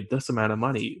God, we made this amount of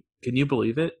money. Can you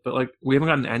believe it? But like, we haven't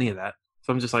gotten any of that.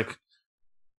 So I'm just like,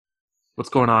 what's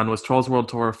going on? Was Trolls World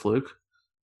Tour a fluke?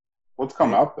 What's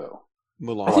come out though?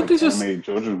 Mulan. I think there's just made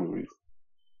children's movies.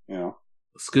 You know,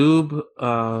 Scoob.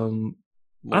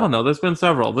 I don't know. There's been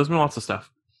several. There's been lots of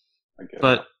stuff.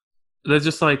 But there's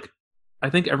just like, I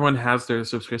think everyone has their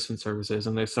subscription services,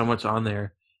 and there's so much on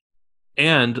there,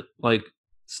 and like,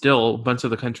 still a bunch of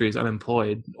the country is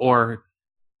unemployed or,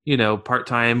 you know, part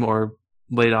time or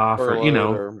laid off or, you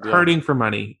know, hurting for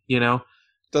money. You know,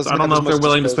 so I don't know if they're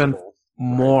willing to spend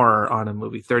more on a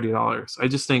movie, $30. I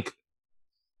just think,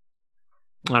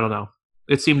 I don't know.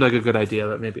 It seemed like a good idea,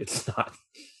 but maybe it's not.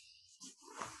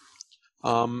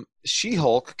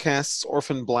 She-Hulk casts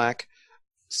Orphan Black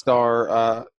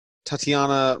star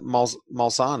Tatiana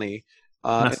Maslany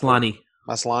as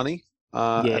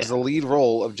the lead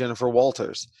role of Jennifer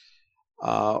Walters.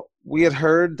 We had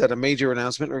heard that a major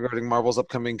announcement regarding Marvel's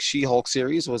upcoming She-Hulk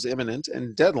series was imminent,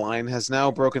 and Deadline has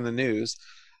now broken the news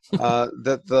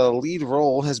that the lead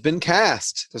role has been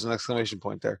cast. There's an exclamation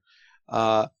point there.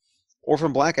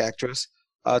 Orphan Black actress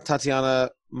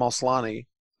Tatiana Maslany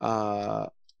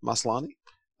will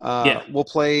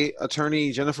play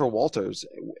attorney Jennifer Walters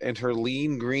and her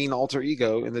lean green alter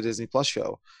ego in the Disney Plus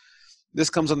show.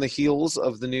 This comes on the heels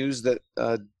of the news that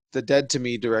the Dead to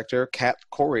Me director Kat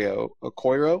Coiro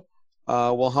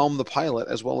will helm the pilot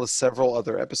as well as several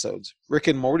other episodes. Rick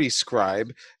and Morty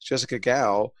scribe Jessica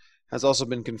Gao has also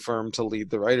been confirmed to lead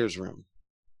the writers' room.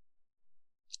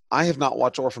 I have not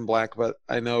watched Orphan Black, but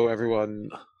I know everyone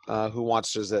who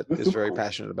watches it is very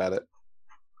passionate about it.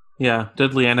 Yeah.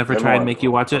 Did Leanne ever try and make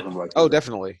you watch it? Oh,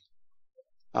 definitely.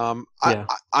 I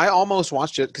almost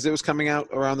watched it because it was coming out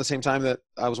around the same time that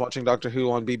I was watching Doctor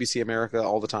Who on BBC America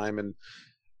all the time, and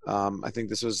I think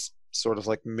this was sort of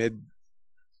like mid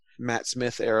Matt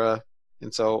Smith era,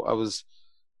 and so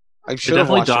I should have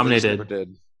watched dominated. It, never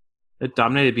did. It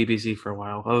dominated BBC for a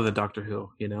while, other than Doctor Who.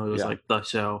 You know, it was like the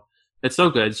show. It's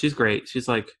so good. She's great. She's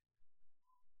like,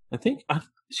 I think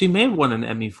she may have won an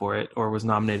Emmy for it, or was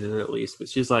nominated at least. But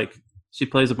she's like, she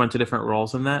plays a bunch of different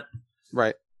roles in that.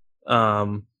 Right.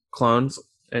 Clones,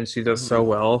 and she does so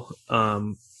well.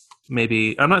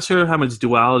 Maybe I'm not sure how much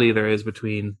duality there is with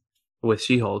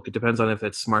She-Hulk. It depends on if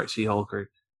it's smart She-Hulk or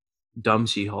dumb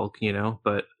She-Hulk, you know.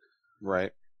 But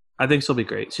right, I think she'll be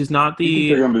great. She's not the. You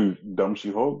think they're gonna do dumb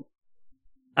She-Hulk?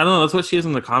 I don't know. That's what she is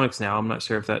in the comics now. I'm not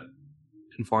sure if that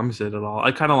informs it at all.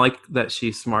 I kind of like that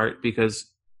she's smart because,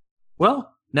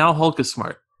 well, now Hulk is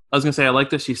smart. I was gonna say I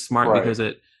like that she's smart because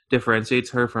it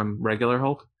differentiates her from regular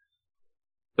Hulk.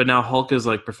 But now Hulk is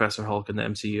like Professor Hulk in the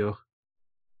MCU.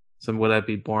 So would that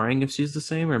be boring if she's the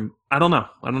same? Or I don't know.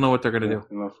 I don't know what they're going to do.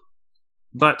 Enough.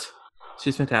 But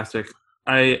she's fantastic.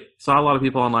 I saw a lot of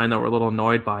people online that were a little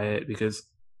annoyed by it because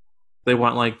they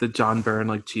want like the John Byrne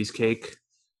like cheesecake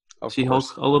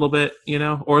She-Hulk a little bit, you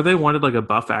know? Or they wanted like a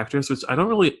buff actress, which I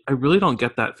really don't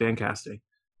get that fan casting.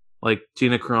 Like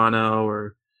Gina Carano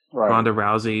or Ronda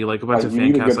Rousey, like a bunch of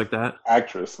fan casts like that.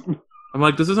 Actress. I'm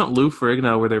like, this isn't Lou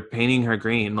Ferrigno where they're painting her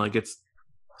green. Like, it's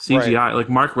CGI. Right. Like,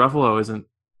 Mark Ruffalo isn't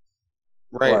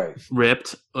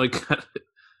ripped. Like,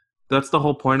 that's the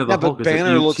whole point of the Hulk. Is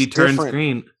that she turns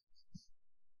green.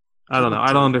 I don't know.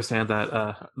 I don't understand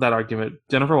that argument.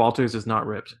 Jennifer Walters is not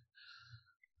ripped.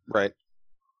 Right.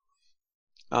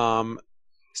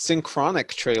 Synchronic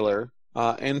trailer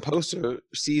and poster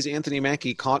sees Anthony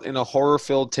Mackie caught in a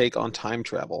horror-filled take on time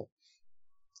travel.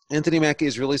 Anthony Mackie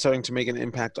is really starting to make an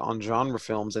impact on genre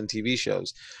films and TV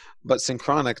shows, but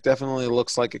Synchronic definitely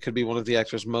looks like it could be one of the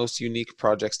actor's most unique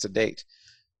projects to date.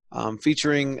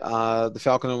 Featuring the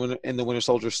Falcon and the Winter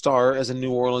Soldier star as a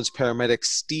New Orleans paramedic,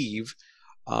 Steve,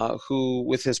 who,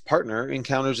 with his partner,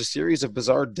 encounters a series of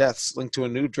bizarre deaths linked to a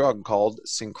new drug called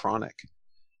Synchronic.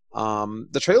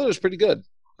 The trailer is pretty good.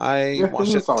 I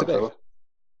watched it today. Trailer.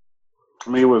 I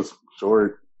mean, it was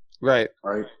short, Right.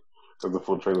 So the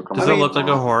full trailer comes Does it look like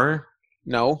a horror?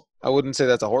 No, I wouldn't say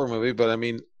that's a horror movie, but I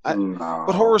mean, No.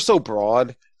 but horror is so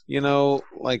broad,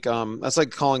 like that's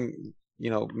like calling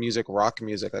music rock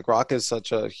music. Like rock is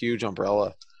such a huge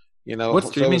umbrella. What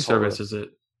streaming service is it?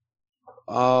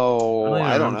 Oh,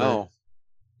 I don't know.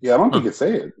 Yeah, I don't think it's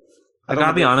it. I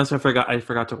gotta be honest, I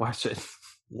forgot to watch it.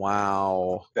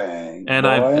 Wow. Dang. And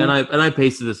I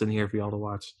pasted this in here for y'all to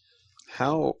watch.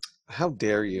 How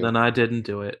dare you? Then I didn't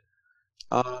do it.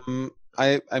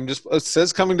 I'm just. It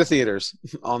says coming to theaters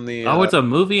on the. It's a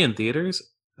movie in theaters.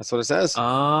 That's what it says.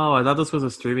 Oh, I thought this was a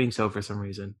streaming show for some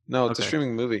reason. No, it's a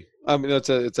streaming movie. I mean, it's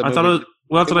a. I movie. thought it was,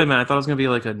 well, that's what I meant. I thought it was gonna be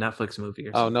like a Netflix movie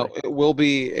or something. Oh no, it will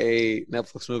be a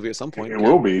Netflix movie at some point. It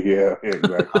will be, yeah,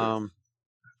 exactly.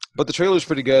 But the trailer's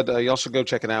pretty good. Y'all should go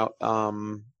check it out.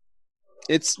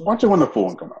 It's watch it when the full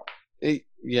one come out.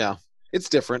 Yeah, it's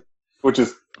different. Which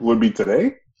would be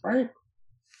today, right?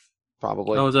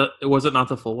 Probably. Oh, was it not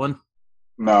the full one?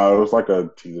 No, it was like a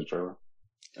teaser trailer.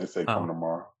 It said come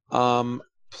tomorrow.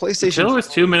 PlayStation. The trailer was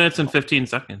 2 minutes and 15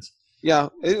 seconds. Yeah,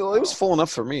 it was full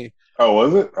enough for me. Oh,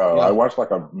 was it? Oh, yeah. I watched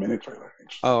like a minute trailer.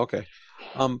 Oh, okay.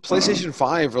 PlayStation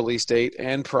 5 release date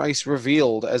and price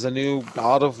revealed as a new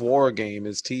God of War game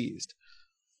is teased.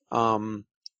 The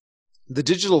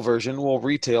digital version will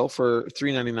retail for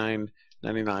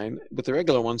 $399.99, with the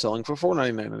regular one selling for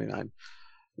 $499.99.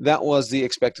 That was the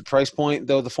expected price point,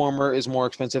 though the former is more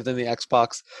expensive than the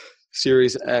Xbox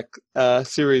Series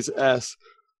S.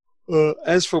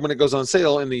 As for when it goes on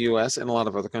sale in the U.S. and a lot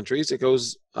of other countries, it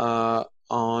goes on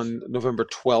November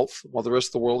 12th, while the rest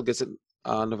of the world gets it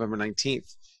November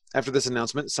 19th. After this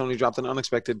announcement, Sony dropped an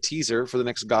unexpected teaser for the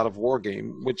next God of War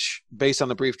game, which, based on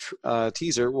the brief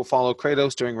teaser, will follow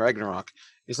Kratos during Ragnarok.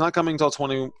 It's not coming until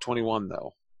 2021,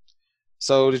 though.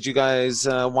 So, did you guys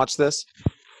watch this?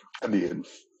 I did.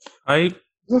 I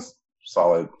just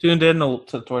solid. Tuned in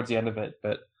towards the end of it,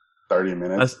 but 30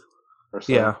 minutes or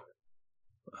so. Yeah.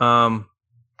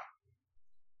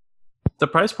 The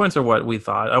price points are what we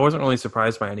thought. I wasn't really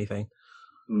surprised by anything.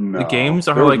 No, the games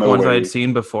are like ones I had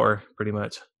seen before, pretty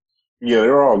much. Yeah,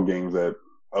 they're all games that,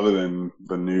 other than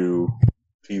the new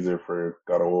teaser for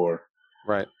God of War.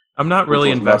 Right. I'm not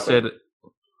really invested. Nothing.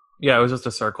 Yeah, it was just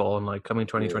a circle and like coming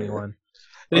 2021.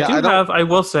 They do have, I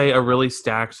will say, a really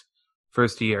stacked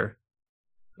first year.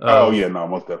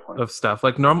 Most definitely. Of stuff.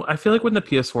 Like normal, I feel like when the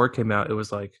PS4 came out, it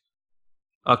was like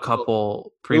a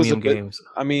couple premium games.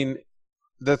 I mean,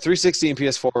 the 360 and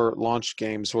PS4 launch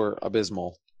games were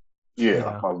abysmal.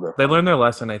 Yeah. They learned their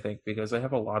lesson, I think, because they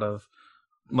have a lot of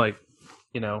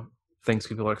things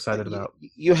people are excited about.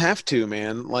 You have to,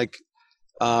 man. Like,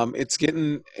 it's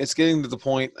getting to the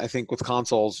point, I think, with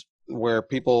consoles where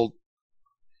people.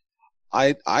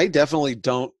 I definitely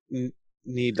don't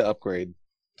need to upgrade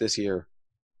this year.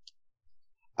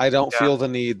 I don't feel the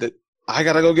need that I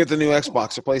gotta go get the new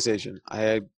Xbox or PlayStation.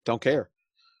 I don't care.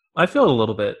 I feel a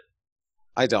little bit.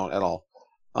 I don't at all.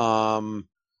 I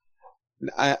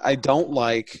don't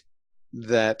like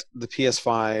that the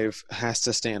PS5 has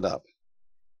to stand up.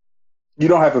 You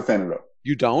don't have to stand it up.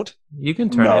 You don't? You can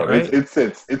turn it, right? It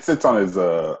sits on its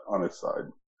side.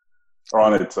 Or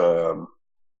on its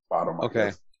bottom.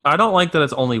 Okay. I don't like that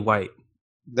it's only white.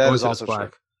 That is also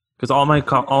black. Because all my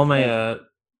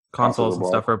consoles and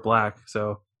stuff are black,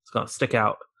 so it's gonna stick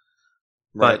out.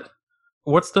 Right. But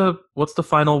what's the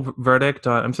final verdict?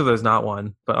 I'm sure there's not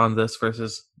one, but on this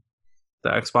versus the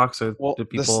Xbox, or do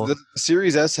people? The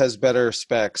Series S has better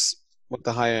specs with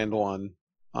the high end one.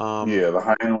 The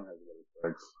high end one has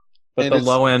better specs, but the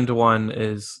low end one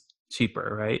is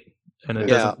cheaper, right? And it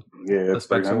doesn't. Yeah, the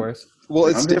specs are worse. Well,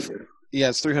 it's different. Yeah,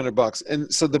 it's $300,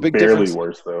 and so the big barely difference.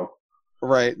 Worse though.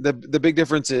 Right. The big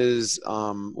difference is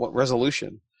what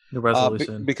resolution. The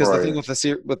resolution. Because the thing with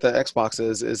the Xbox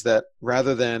is that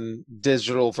rather than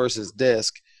digital versus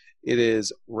disc, it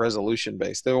is resolution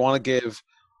based. They want to give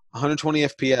 120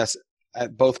 FPS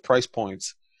at both price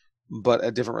points, but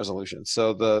at different resolutions.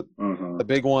 So the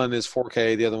big one is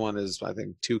 4K, the other one is I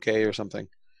think 2K or something.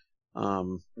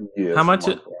 How much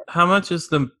is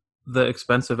the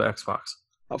expensive Xbox?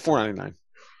 $499.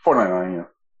 $499, yeah.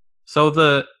 So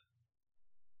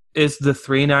Is the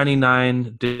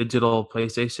 $399 digital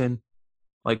PlayStation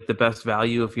like the best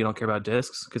value if you don't care about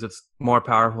discs because it's more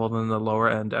powerful than the lower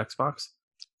end Xbox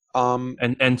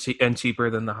and cheaper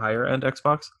than the higher end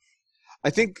Xbox? I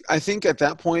think at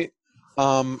that point,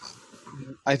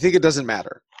 I think it doesn't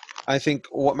matter. I think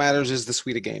what matters is the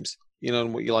suite of games,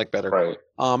 and what you like better. Right.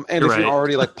 And You're if you're right.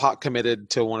 already like pot committed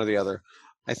to one or the other,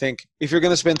 I think if you're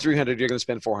going to spend 300, you're going to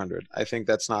spend 400. I think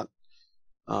that's not.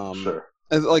 Sure.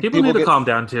 Like People need to get, calm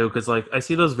down too, because like I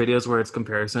see those videos where it's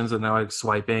comparisons and they're like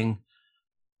swiping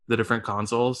the different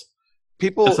consoles.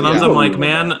 people. And sometimes yeah, I'm like, Yeah.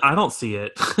 man, I don't see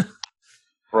it.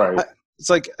 Right. it's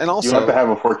like, and You also have to have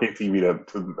a 4K TV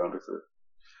to notice it.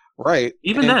 right.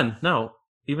 Even and then, no.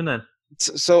 Even then.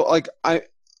 So like I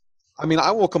mean,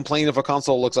 I will complain if a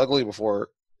console looks ugly before,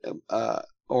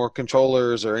 or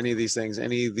controllers or any of these things,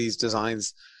 any of these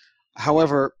designs.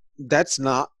 However, that's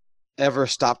not ever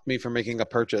stopped me from making a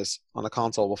purchase on a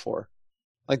console before.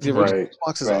 Like the original Right.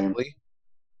 Xbox is Same. ugly.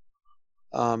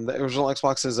 The original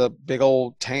Xbox is a big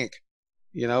old tank.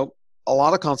 A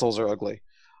lot of consoles are ugly.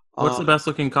 What's the best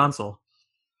looking console?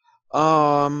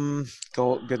 Goodness.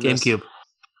 GameCube.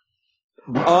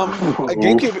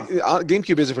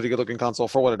 GameCube is a pretty good looking console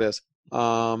for what it is.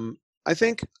 I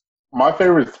think My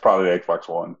favorite is probably the Xbox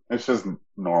One. It's just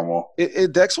normal. the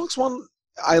Xbox One,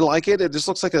 I like it. It just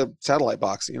looks like a satellite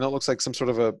box. It looks like some sort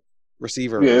of a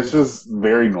receiver. Yeah, it's just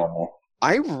very normal.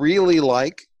 I really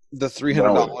like the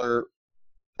 $300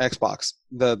 Xbox,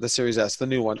 the Series S, the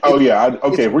new one. Oh yeah,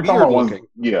 okay. it's We're talking about weird one. looking.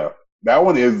 Yeah, that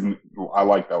one is. I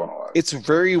like that one a lot. It's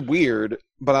very weird,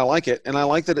 but I like it, and I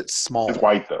like that it's small. It's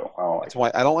white though. I don't like. It's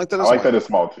white. I don't like that I it's like white. that it's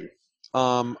small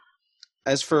too.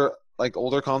 As for like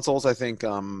older consoles, I think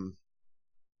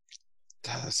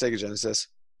Sega Genesis.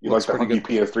 You looks like the pretty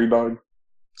hunky PS3 dog?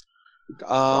 The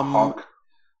honk.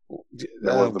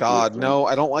 That was Oh the God, PS3. no!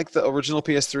 I don't like the original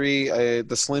PS3.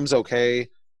 The Slim's okay.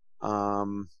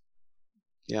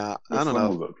 Yeah, The I don't Slim know.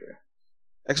 was okay.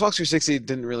 Xbox 360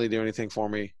 didn't really do anything for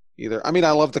me either. I mean,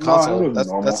 I love the No, it console. was That's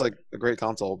normal. like a great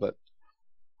console, but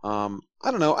I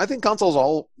don't know. I think consoles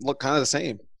all look kind of the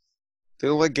same. They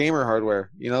look like gamer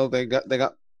hardware. They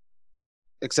got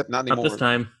except not Not anymore. this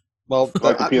time. Well,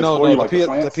 Like the PS4, no, you the, like the the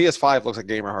slants? PS5 looks like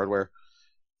gamer hardware.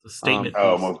 The statement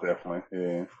Oh, piece. most definitely.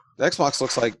 Yeah. The Xbox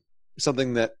looks like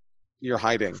something that you're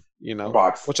hiding, A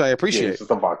box. which I Yeah, appreciate. it's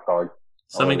just a box dog.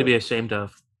 Something to it. be ashamed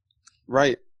of.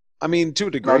 Right. I mean, to a No,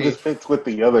 it degree. just fits with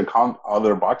the other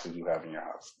boxes you have in your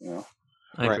house.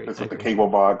 I Right. agree. Fits I with the agree. cable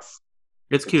box.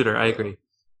 It's cuter. I agree.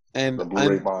 And, the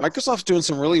Blu-ray and box. Microsoft's doing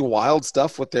some really wild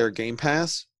stuff with their Game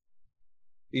Pass.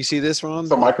 You see this, Ron?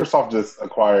 So Microsoft just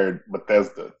acquired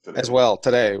Bethesda today. As well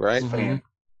today, right? Mhm.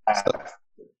 Fantastic.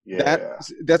 Yeah.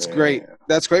 That's Yeah. great.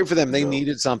 That's great for them. They No.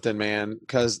 needed something, man,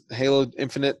 because Halo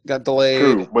Infinite got delayed.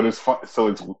 True, but it's fun. So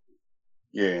it's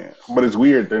but it's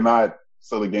weird. They're not.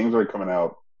 So the games are coming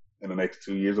out in the next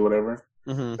 2 years or whatever.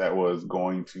 Hmm. That was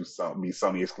going to be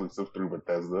Sony exclusive through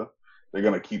Bethesda. They're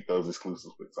going to keep those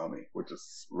exclusives with Sony, which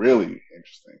is really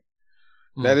interesting.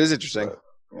 That is interesting. But,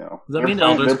 Does that they're mean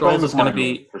playing- Elder they're playing Scrolls the is going to smart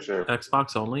be game, for sure.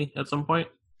 Xbox only at some point?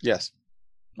 Yes.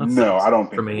 That No, sucks I don't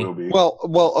think for it me. will be.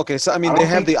 Well, okay. So I mean, I they don't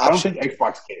have think- the option. I don't think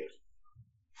Xbox cares.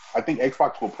 I think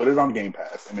Xbox will put it on Game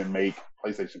Pass and then make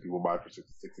PlayStation people buy it for $60,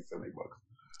 $70.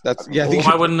 That's I yeah. I think think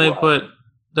Well, why wouldn't they Right. put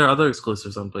their other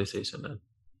exclusives on PlayStation then?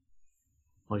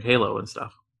 Like Halo and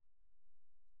stuff.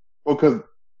 Well, because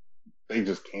they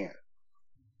just can't.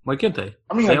 Why can't they?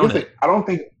 I mean, They I own guess it. I don't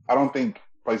think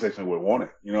PlayStation would want it.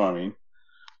 You know what I mean?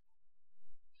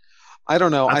 I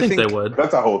don't know. I think they would.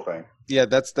 That's a whole thing. Yeah,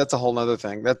 that's a whole nother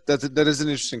thing. That is an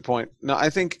interesting point. No, I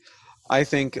think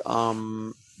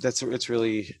it's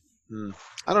really.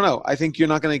 I don't know. I think you're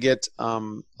not going to get.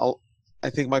 I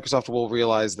think Microsoft will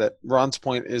realize that Ron's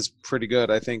point is pretty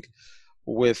good. I think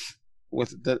with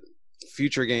the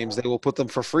future games, they will put them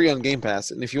for free on Game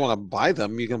Pass, and if you want to buy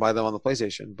them, you can buy them on the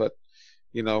PlayStation. But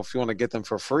if you want to get them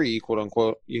for free, quote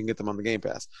unquote, you can get them on the Game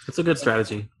Pass. It's a good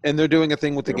strategy. And they're doing a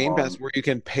thing with the Get Game them Pass on where you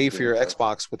can pay for Game your Pass.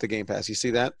 Xbox with the Game Pass. You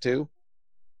see that too?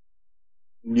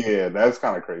 Yeah, that's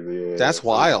kind of crazy. Yeah, That's so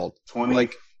wild. 20,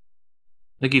 Like,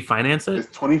 Like you finance it?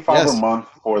 it's $25 Yes. a month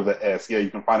for the S. Yeah, you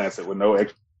can finance it with no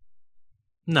extra.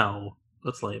 No,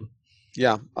 that's lame.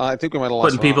 yeah, I think we might have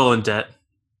lost Putting Ron. people in debt.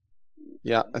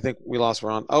 Yeah, I think we lost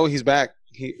Ron. Oh, he's back.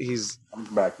 He's I'm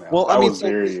back now. Well, I I mean, was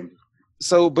very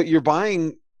so, but you're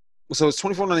buying. So it's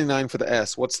 $24.99 for the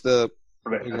S. What's the?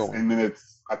 for the You're S, going. and then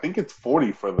I think it's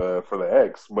 40 for the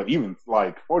X, but even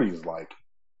like 40 is like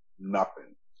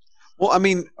nothing. Well, I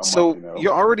mean, A so month,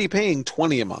 you're already paying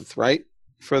 $20 a month, right,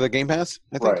 for the Game Pass?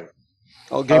 I think. Right.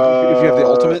 Oh, if you have the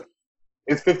Ultimate,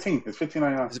 It's 15. It's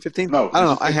 $15.99. is it 15? No, I don't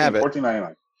know. it's I have it.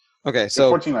 $14.99. Okay, It's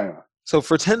so $14.99. so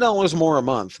for $10 more a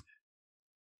month,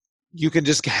 you can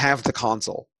just have the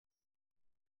console.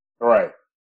 Right.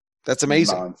 That's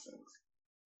amazing. Nonsense.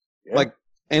 Yeah. Like,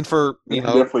 and for They're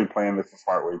definitely playing this the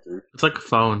smart way too. It's like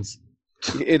phones.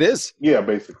 it is. Yeah,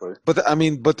 basically. But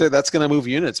that's going to move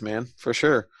units, man, for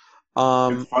sure.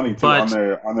 It's funny too. but-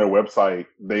 On their website,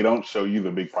 they don't show you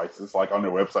the big prices. Like on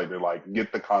their website, they're like,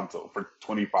 get the console for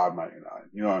 $25.99.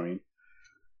 You know what I mean?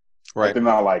 Like Right. they're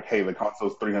not like, hey, the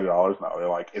console's $300 now. They're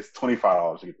like, it's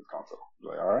 $25 to get this console.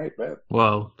 You're like, all right, bet.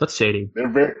 Whoa, that's shady.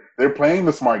 They're playing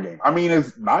the smart game. I mean,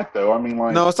 it's not though. I mean,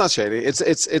 like, No, it's not shady.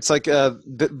 It's like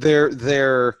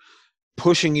they're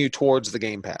pushing you towards the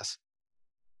Game Pass,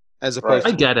 as opposed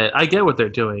I to get it. I get what they're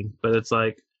doing, but it's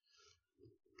like,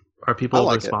 are people I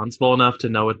like it. responsible enough to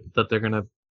know that they're gonna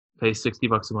pay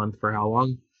 $60 a month for how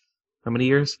long? How many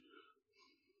years?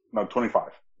 no,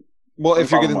 25. well, if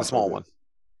you're 25 getting the months, small is it? one.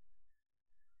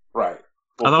 Right.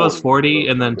 I thought it was 40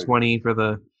 and then Big. 20 for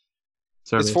the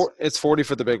service. It's 40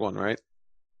 for the big one, right?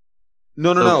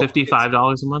 No, so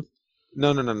 $55 a month.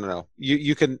 No.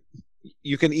 You can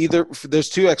either there's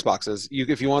two Xboxes.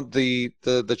 If you want the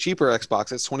cheaper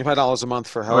Xbox, it's $25 a month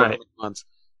for however many months.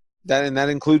 That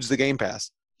includes the Game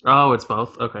Pass. Oh, it's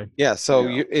both. Okay. Yeah, so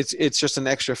Yeah. it's just an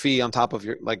extra fee on top of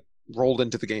your rolled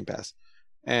into the Game Pass,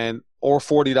 or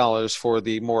 $40 for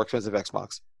the more expensive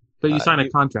Xbox. But you sign a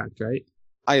contract, right?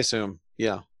 I assume,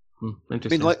 yeah.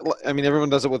 Interesting. I mean, everyone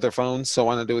does it with their phones, so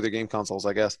why not do it with their game consoles?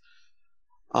 I guess.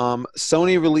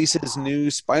 Sony releases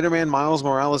new Spider-Man Miles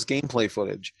Morales gameplay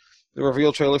footage. The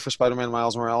reveal trailer for Spider-Man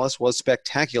Miles Morales was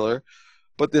spectacular,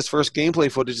 but this first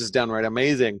gameplay footage is downright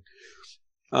amazing.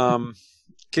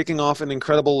 Kicking off an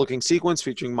incredible-looking sequence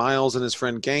featuring Miles and his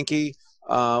friend Ganke.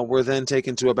 We're then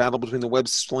taken to a battle between the Web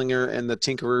Slinger and the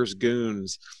Tinkerer's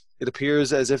goons. It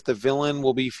appears as if the villain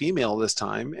will be female this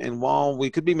time, and while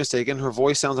we could be mistaken, her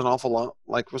voice sounds an awful lot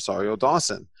like Rosario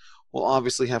Dawson. We'll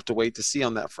obviously have to wait to see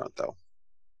on that front, though.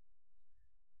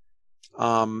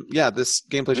 This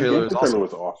gameplay trailer is awesome.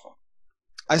 was awesome.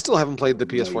 I still haven't played the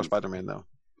PS4 Amazing. Spider-Man, though.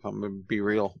 I'm going to be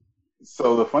real.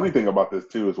 So the funny thing about this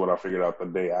too is what I figured out the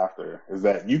day after is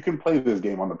that you can play this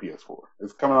game on the PS4.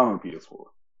 It's coming out on the PS4. Oh,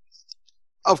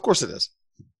 of course it is.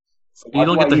 So you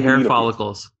don't why get the even hair need a PS4?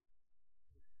 follicles.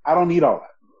 I don't need all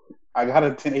that. I got a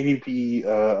 1080p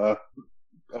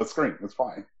screen. It's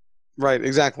fine. Right,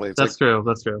 exactly. It's That's true.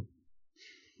 That's true.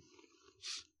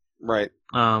 right.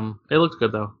 It looked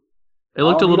good though. It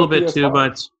looked a need little a bit too PS5.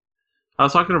 much. I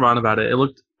was talking to Ron about it.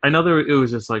 I know it was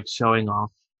just like showing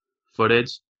off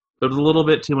footage. It was a little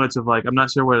bit too much of like, I'm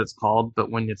not sure what it's called, but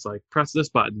when it's like press this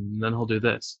button and then he'll do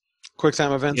this.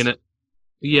 QuickTime events.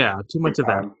 Yeah, too much of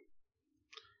that.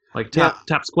 Like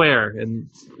tap square and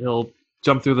he'll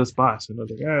jump through this bus, and I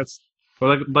was like,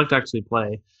 I'd like to actually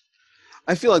play.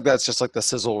 I feel like that's just like the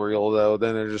sizzle reel, though.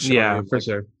 Then they're just showing you, For like,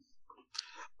 sure.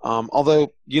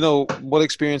 Although, what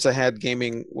experience I had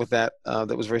gaming with that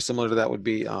that was very similar to that would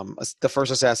be the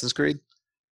first Assassin's Creed.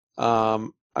 I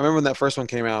remember when that first one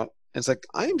came out, and it's like,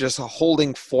 I'm just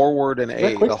holding forward and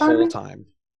A the whole time.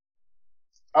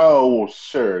 Oh,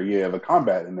 sure. Yeah, the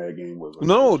combat in that game was...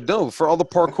 No, for all the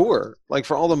parkour. Like,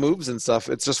 for all the moves and stuff,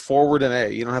 it's just forward and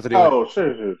A. You don't have to do it. Oh,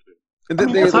 sure. And I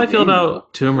mean, That's how I feel game,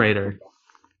 about Tomb Raider.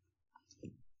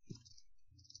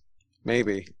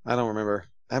 Maybe. I don't remember.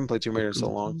 I haven't played Tomb Raider in so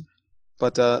long.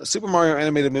 But Super Mario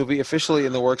animated movie officially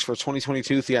in the works for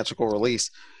 2022 theatrical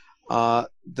release.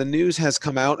 The news has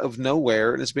come out of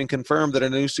nowhere, and it's been confirmed that a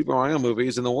new Super Mario movie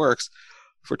is in the works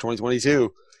for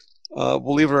 2022.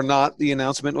 Believe it or not, the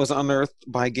announcement was unearthed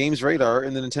by Games Radar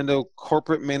in the Nintendo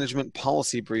Corporate Management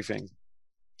Policy briefing.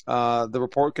 The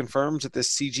report confirms that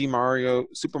this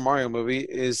Super Mario movie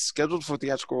is scheduled for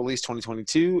theatrical release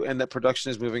 2022, and that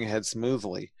production is moving ahead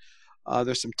smoothly.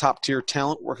 There's some top-tier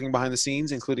talent working behind the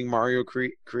scenes, including Mario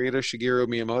creator Shigeru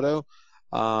Miyamoto,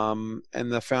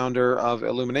 and the founder of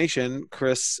Illumination,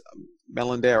 Chris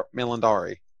Melandri.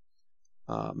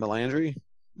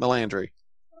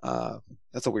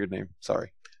 That's a weird name.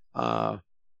 Sorry.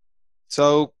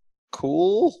 So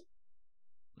cool.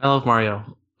 I love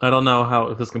Mario. I don't know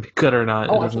if this can be good or not.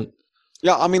 It doesn't.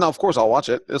 Yeah, I mean, of course, I'll watch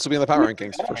it. This will be in the Power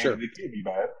Rankings for sure. It can't be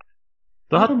bad.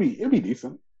 They It'll be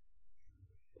decent.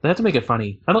 have to make it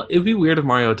funny. It'd be weird if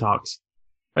Mario talks.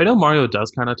 I know Mario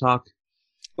does kind of talk.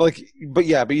 But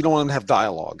you don't want him to have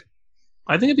dialogue.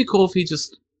 I think it'd be cool if he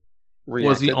just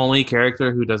was the only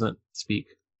character who doesn't speak.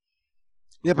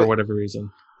 Yeah, for whatever reason.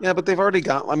 Yeah, but they've already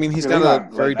got. I mean, he's got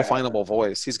a very definable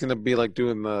voice. He's going to be like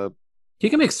doing the. He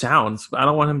can make sounds, but I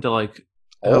don't want him to like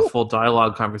have full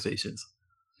dialogue conversations.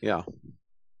 Yeah.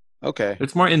 Okay.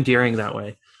 It's more endearing that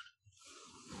way.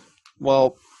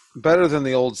 Well, better than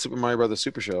the old Super Mario Brothers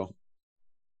Super Show.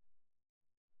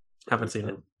 Haven't seen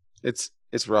it.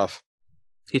 It's rough.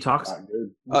 He talks.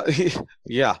 Not good.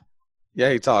 Yeah,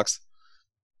 he talks.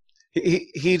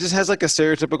 He just has like a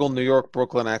stereotypical New York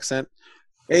Brooklyn accent.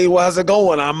 Hey, how's it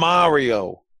going? I'm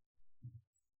Mario.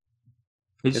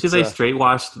 Did you see they straight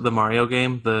washed the Mario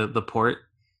game, the port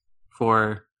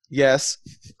for Yes,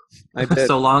 I did.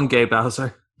 So long, Gay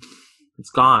Bowser. It's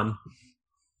gone.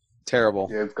 Terrible.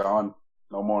 Yeah, it's gone.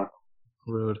 No more.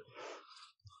 Rude.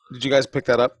 Did you guys pick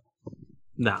that up?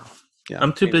 No. Yeah,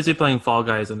 I'm too busy playing Fall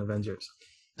Guys and Avengers.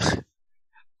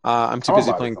 I'm too I'll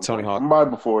busy buy it playing some Tony point. Hawk. I'm buying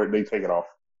before they take it off.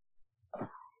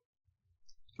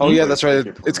 Oh yeah, that's right.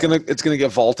 Take it It's from gonna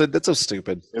get vaulted. That's so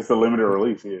stupid. It's a limited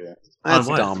release. Yeah, That's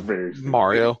what? dumb. very stupid.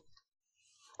 Mario.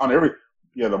 On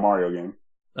the Mario game,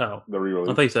 Oh. the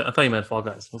re-release. I thought you meant Fall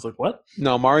Guys. I was like, what?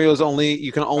 No, Mario's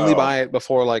you can only Oh. buy it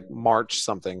before like March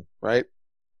something, right?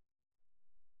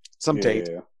 Some date.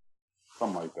 Yeah,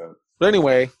 something like that. But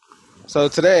anyway, so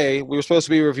today we were supposed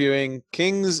to be reviewing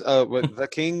The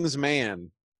King's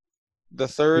Man, the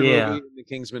third Yeah. movie in the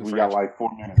Kingsman We got franchise. like 4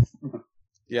 minutes.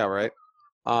 Yeah, right.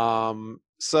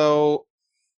 So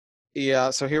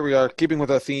here we are, keeping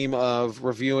with our theme of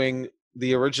reviewing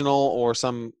the original or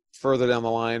some further down the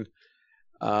line.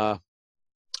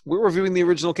 We're reviewing the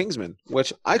original Kingsman,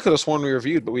 which I could have sworn we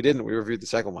reviewed, but we didn't. We reviewed the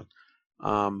second one.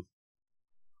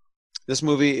 This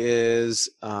movie is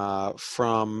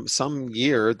from some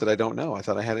year that I don't know. I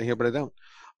thought I had it here, but I don't.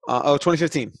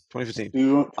 2015.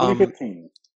 2015.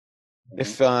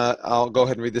 If I'll go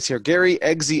ahead and read this here. Gary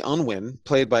Eggsy Unwin,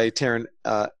 played by Taron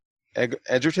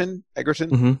Egerton,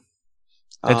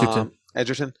 Mm-hmm.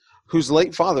 Edgerton, whose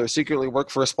late father secretly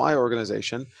worked for a spy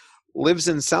organization, lives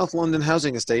in South London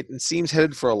housing estate and seems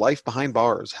headed for a life behind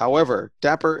bars. However,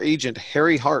 dapper agent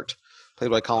Harry Hart,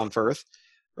 played by Colin Firth,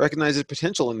 recognizes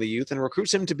potential in the youth and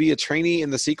recruits him to be a trainee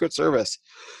in the Secret Service.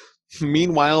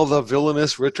 Meanwhile, the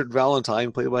villainous Richard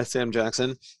Valentine, played by Sam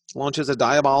Jackson, launches a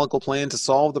diabolical plan to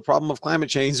solve the problem of climate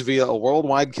change via a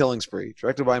worldwide killing spree,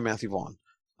 directed by Matthew Vaughn.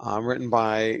 Written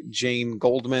by Jane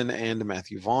Goldman and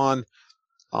Matthew Vaughn.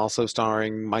 Also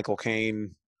starring Michael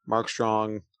Caine, Mark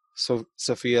Strong,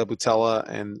 Sophia Boutella,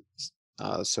 and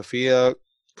Sophia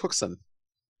Cookson.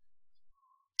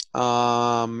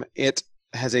 It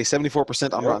has a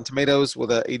 74% on Rotten Tomatoes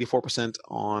with a 84%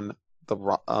 on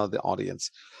the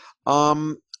audience.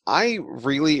 I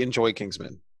really enjoy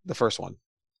Kingsman, the first one.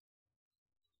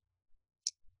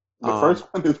 The first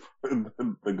one is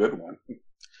the good one.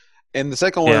 And the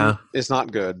second one is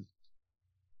not good.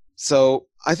 So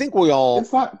I think we all...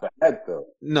 It's not bad, though.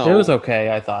 No. It was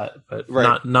okay, I thought, but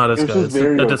not as good. It's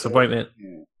a disappointment.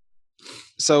 Yeah.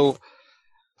 So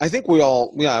I think we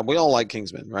all like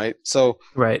Kingsman, right? So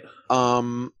right.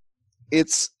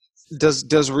 It's does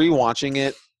rewatching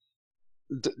it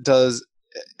does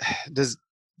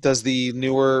the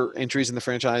newer entries in the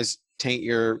franchise taint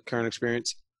your current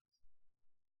experience?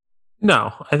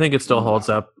 No, I think it still holds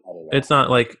up. It's not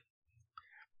like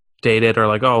dated or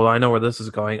like, oh, I know where this is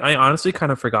going. I honestly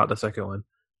kind of forgot the second one.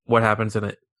 What happens in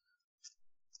it?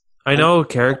 I know a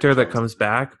character that comes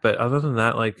back, but other than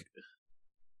that, like,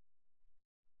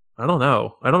 I don't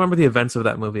know. I don't remember the events of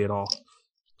that movie at all.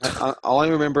 All I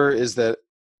remember is that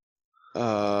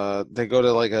they go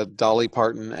to like a Dolly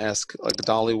Parton-esque, like a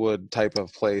Dollywood type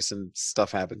of place, and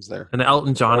stuff happens there. And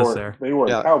Elton John is there. They were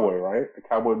a cowboy, right? A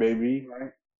cowboy baby,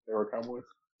 right? They were cowboys.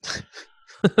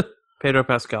 Pedro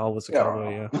Pascal was a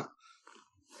cowboy, yeah.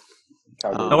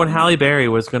 Cowboy and Halle Berry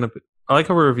was going to... I like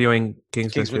how we're reviewing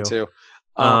Kingsman 2.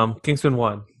 Kingsman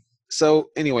 1. So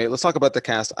anyway, let's talk about the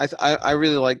cast. I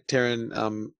really like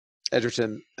Taron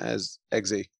Egerton as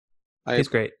Eggsy. He's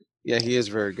great. Yeah, he is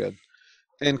very good.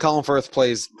 And Colin Firth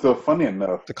plays so funny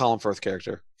enough the Colin Firth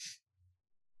character.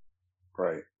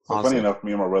 Right. So funny enough,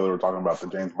 me and my brother were talking about the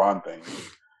James Bond thing.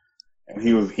 And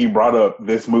he brought up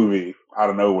this movie out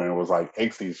of nowhere and was like,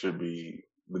 Eggsy should be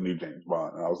the new James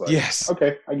Bond. And I was like, yes.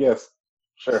 Okay, I guess.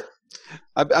 Sure.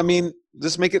 I mean,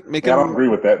 just make it. I don't agree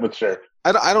with that, but sure.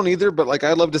 I don't either, but like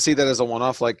I'd love to see that as a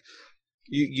one-off. Like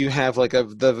you have like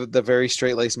the very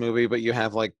straight-laced movie, but you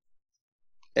have like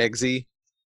Eggsy.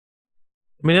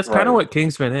 I mean, that's kind of what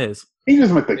Kingsman is. He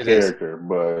just meant the character,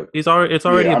 but it's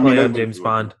already a play on James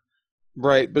Bond.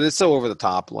 Right, but it's so over the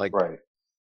top. Like,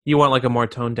 you want like a more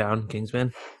toned down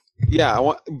Kingsman? Yeah, I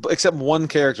want, except one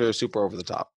character is super over the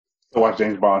top. To watch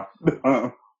James Bond.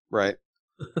 Right.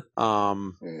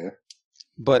 Yeah.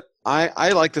 But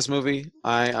I like this movie.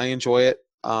 I enjoy it.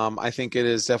 I think it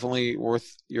is definitely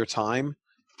worth your time.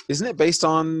 Isn't it based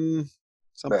on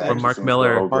something from Mark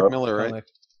Miller? Mark Miller, right?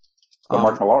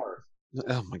 Mark Millar.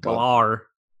 Oh my god. Millar.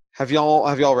 Have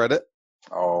y'all read it?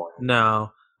 Oh,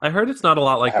 No, I heard it's not a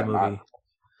lot like the movie.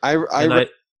 I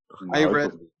I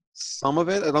read some of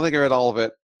it. I don't think I read all of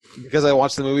it because I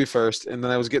watched the movie first, and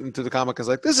then I was getting through the comic. I was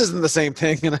like, "This isn't the same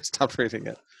thing," and I stopped reading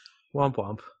it. Womp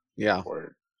womp. Yeah,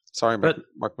 sorry, but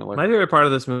Mark Miller. My favorite part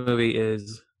of this movie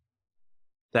is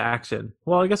the action.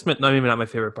 Well, I guess maybe not my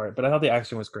favorite part, but I thought the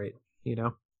action was great. You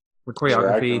know, the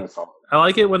choreography. I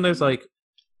like it when there's like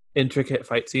intricate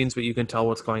fight scenes, but you can tell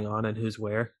what's going on and who's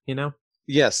where. You know.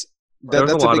 Yes,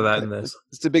 there's a lot of that in this.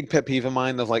 It's a big pet peeve of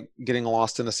mine of like getting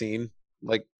lost in a scene,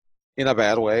 like in a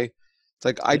bad way. It's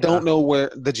like I don't know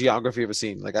where the geography of a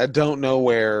scene. Like I don't know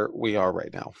where we are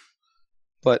right now.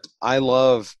 But I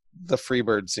love the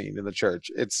Freebird scene in the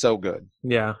church. It's so good.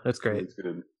 Yeah, it's great. It's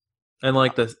good. And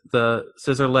like the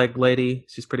scissor leg lady,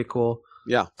 she's pretty cool.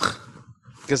 Yeah.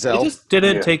 Gazelle. They just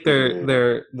didn't take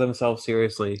their themselves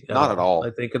seriously. Not at all.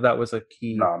 I think that was a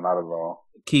key. No, not at all.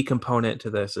 Key component to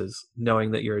this is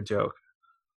knowing that you're a joke.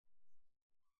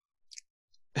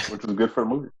 Which is good for a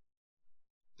movie.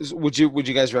 Would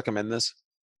you guys recommend this?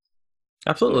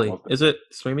 Absolutely. Yeah, is it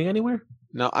streaming anywhere?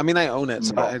 No, I mean I own it,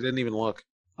 so I didn't even look.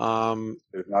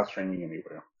 It's not streaming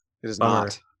anywhere. It is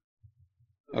not.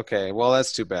 Okay, well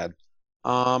that's too bad.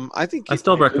 I think I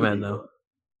still recommend though.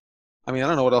 I mean, I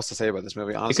don't know what else to say about this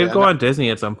movie. Honestly, it could go on Disney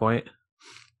at some point.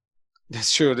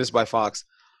 That's true. It is by Fox.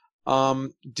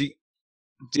 Do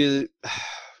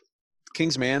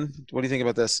Kingsman? What do you think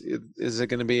about this? Is it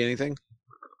going to be anything?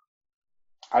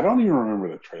 I don't even remember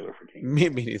the trailer for Kingsman. Me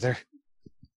neither.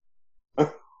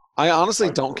 I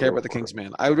honestly don't care about the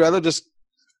Kingsman. I would rather just.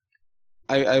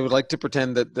 I would like to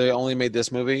pretend that they only made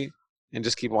this movie and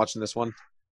just keep watching this one.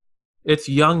 It's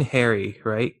young Harry,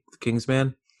 right? The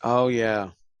Kingsman. Oh yeah.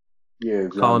 Yeah.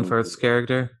 Colin Firth's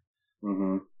character.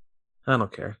 Mm-hmm. I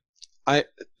don't care.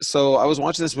 So I was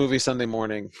watching this movie Sunday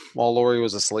morning while Lori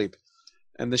was asleep,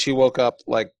 and then she woke up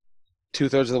like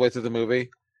 2/3 of the way through the movie,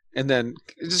 and then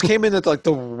it just came in at like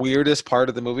the weirdest part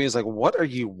of the movie. Is like, what are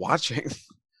you watching?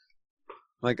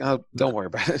 Like, oh, don't worry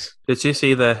about it. Did you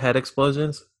see the head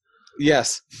explosions?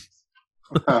 Yes.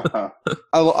 I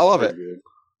love it.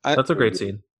 That's a great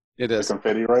scene. It is. The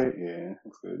confetti, right? Yeah,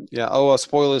 that's good. Yeah. Oh,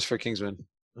 spoilers for Kingsman.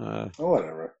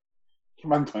 Whatever.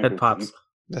 Head pops.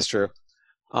 That's true.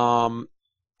 I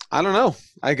don't know.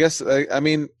 I guess I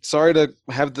mean, sorry to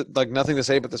have nothing to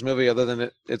say about this movie other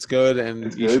than it's good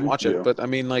and you should watch it. But I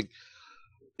mean, like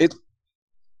it's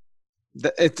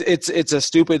a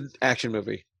stupid action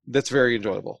movie that's very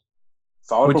enjoyable.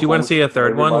 Would you want to see a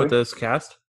third one with this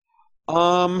cast?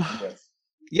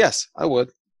 Yes, I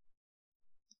would.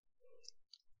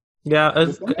 Yeah,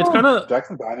 it's kind of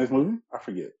Jackson died in this movie. I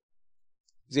forget.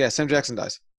 Yeah, Sam Jackson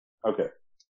dies. Okay.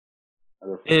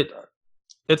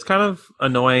 It's kind of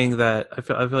annoying that I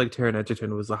feel like Taron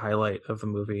Egerton was the highlight of the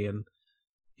movie, and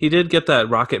he did get that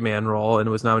Rocket Man role and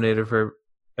was nominated for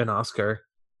an Oscar.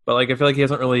 But like, I feel like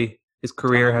his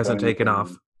career hasn't taken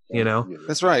off. You know,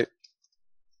 that's right.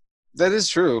 That is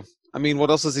true. I mean, what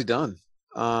else has he done?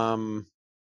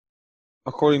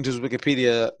 According to his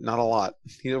Wikipedia, not a lot.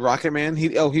 He's a Rocket Man.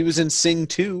 He was in Sing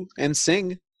 2 and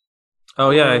Sing. Oh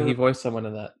yeah, he voiced someone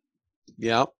in that.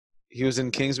 Yeah, he was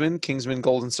in Kingsman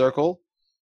Golden Circle.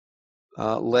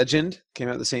 Legend came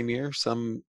out the same year.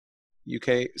 Some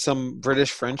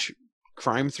British French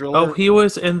crime thriller. Oh, he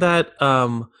was in that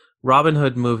Robin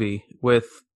Hood movie with.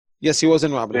 Yes, he was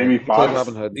in Robin Hood. Jamie Foxx.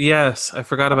 Robin Hood. Yes, I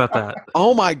forgot about that.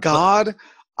 Oh my God,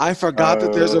 I forgot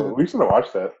that there's a. We should have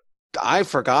watched that. I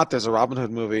forgot there's a Robin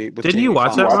Hood movie. With Didn't you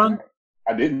watch that, Ron?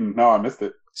 I didn't. No, I missed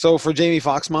it. So for Jamie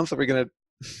Foxx month, are we gonna?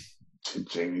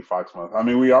 Jamie Foxx month. I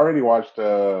mean, we already watched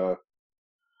Power.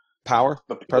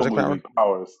 Project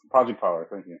Power. Project Power.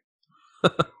 Thank you.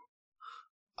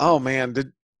 Oh man,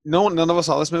 none of us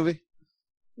saw this movie?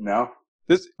 No.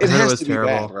 It has to be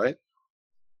terrible. Bad, right?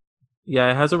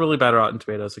 Yeah, it has a really bad Rotten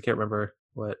Tomatoes. I can't remember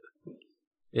what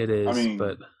it is. I mean,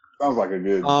 but sounds like a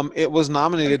good. It was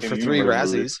nominated for 3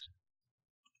 Razzies.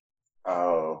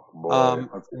 Oh boy!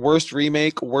 Worst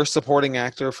remake, worst supporting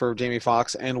actor for Jamie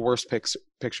Foxx, and worst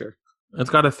picture. It's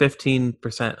got a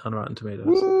 15% on Rotten Tomatoes.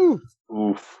 Woo!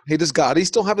 Oof. Hey, does Gotti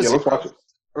still have a sequel?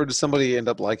 Or does somebody end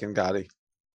up liking Gotti?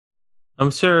 I'm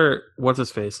sure what's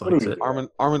his face likes it. Armand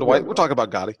White. We'll talk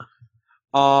about Gotti.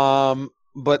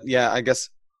 But yeah, I guess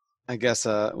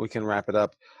we can wrap it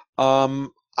up.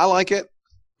 I like it.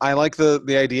 I like the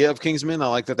idea of Kingsman. I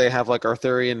like that they have like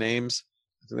Arthurian names.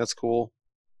 I think that's cool.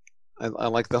 I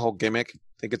like the whole gimmick. I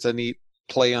think it's a neat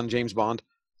play on James Bond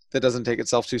that doesn't take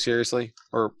itself too seriously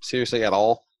or seriously at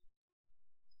all.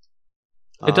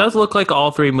 It does look like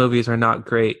all 3 movies are not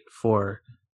great for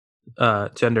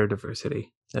gender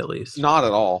diversity, at least. Not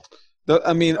at all.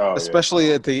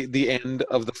 Especially at the end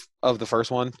of the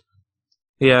first one.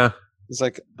 Yeah. It's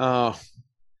like, oh.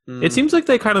 It seems like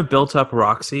they kind of built up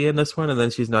Roxy in this one, and then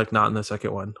she's not in the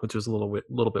second one, which was a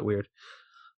little bit weird.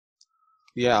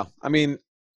 Yeah, I mean,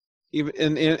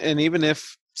 even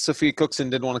if Sophia Cookson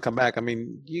didn't want to come back, I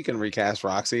mean, you can recast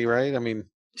Roxy, right? I mean,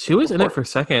 she was in it for a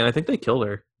second. I think they killed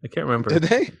her. I can't remember. Did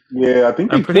they? Yeah, I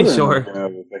think I'm pretty sure.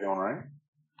 The second one, right?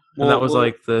 And that was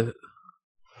like the.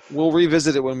 We'll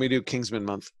revisit it when we do Kingsman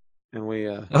month, and we.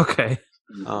 Okay.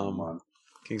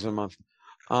 Kingsman month.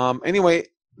 Anyway,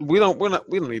 we don't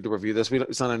need to review this.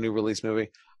 It's not a new release movie.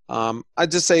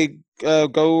 I'd just say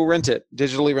go rent it,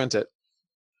 digitally rent it.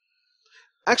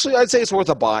 Actually, I'd say it's worth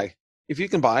a buy. If you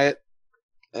can buy it,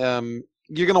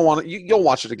 you're gonna want it. You'll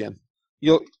watch it again.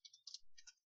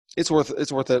 It's worth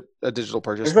a digital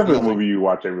purchase. It's definitely a movie you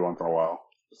watch every once in a while.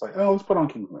 It's like, let's put on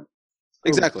Kingsman.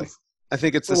 Exactly. I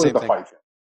think it's the same thing.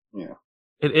 Yeah.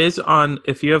 It is on.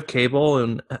 If you have cable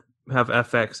and have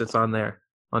FX, it's on there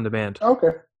on demand.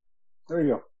 Okay. There you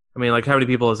go. I mean, like, how many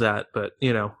people is that? But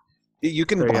you know, you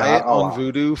can buy it on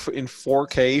Vudu in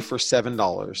 4K for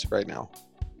 $7 right now.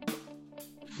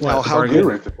 Now,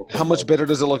 how much better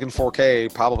does it look in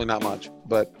 4K? Probably not much.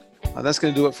 But that's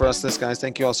going to do it for us, guys.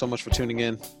 Thank you all so much for tuning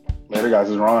in. Later, guys.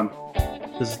 This is Ron.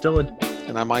 This is Dylan.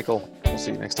 And I'm Michael. We'll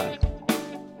see you next time.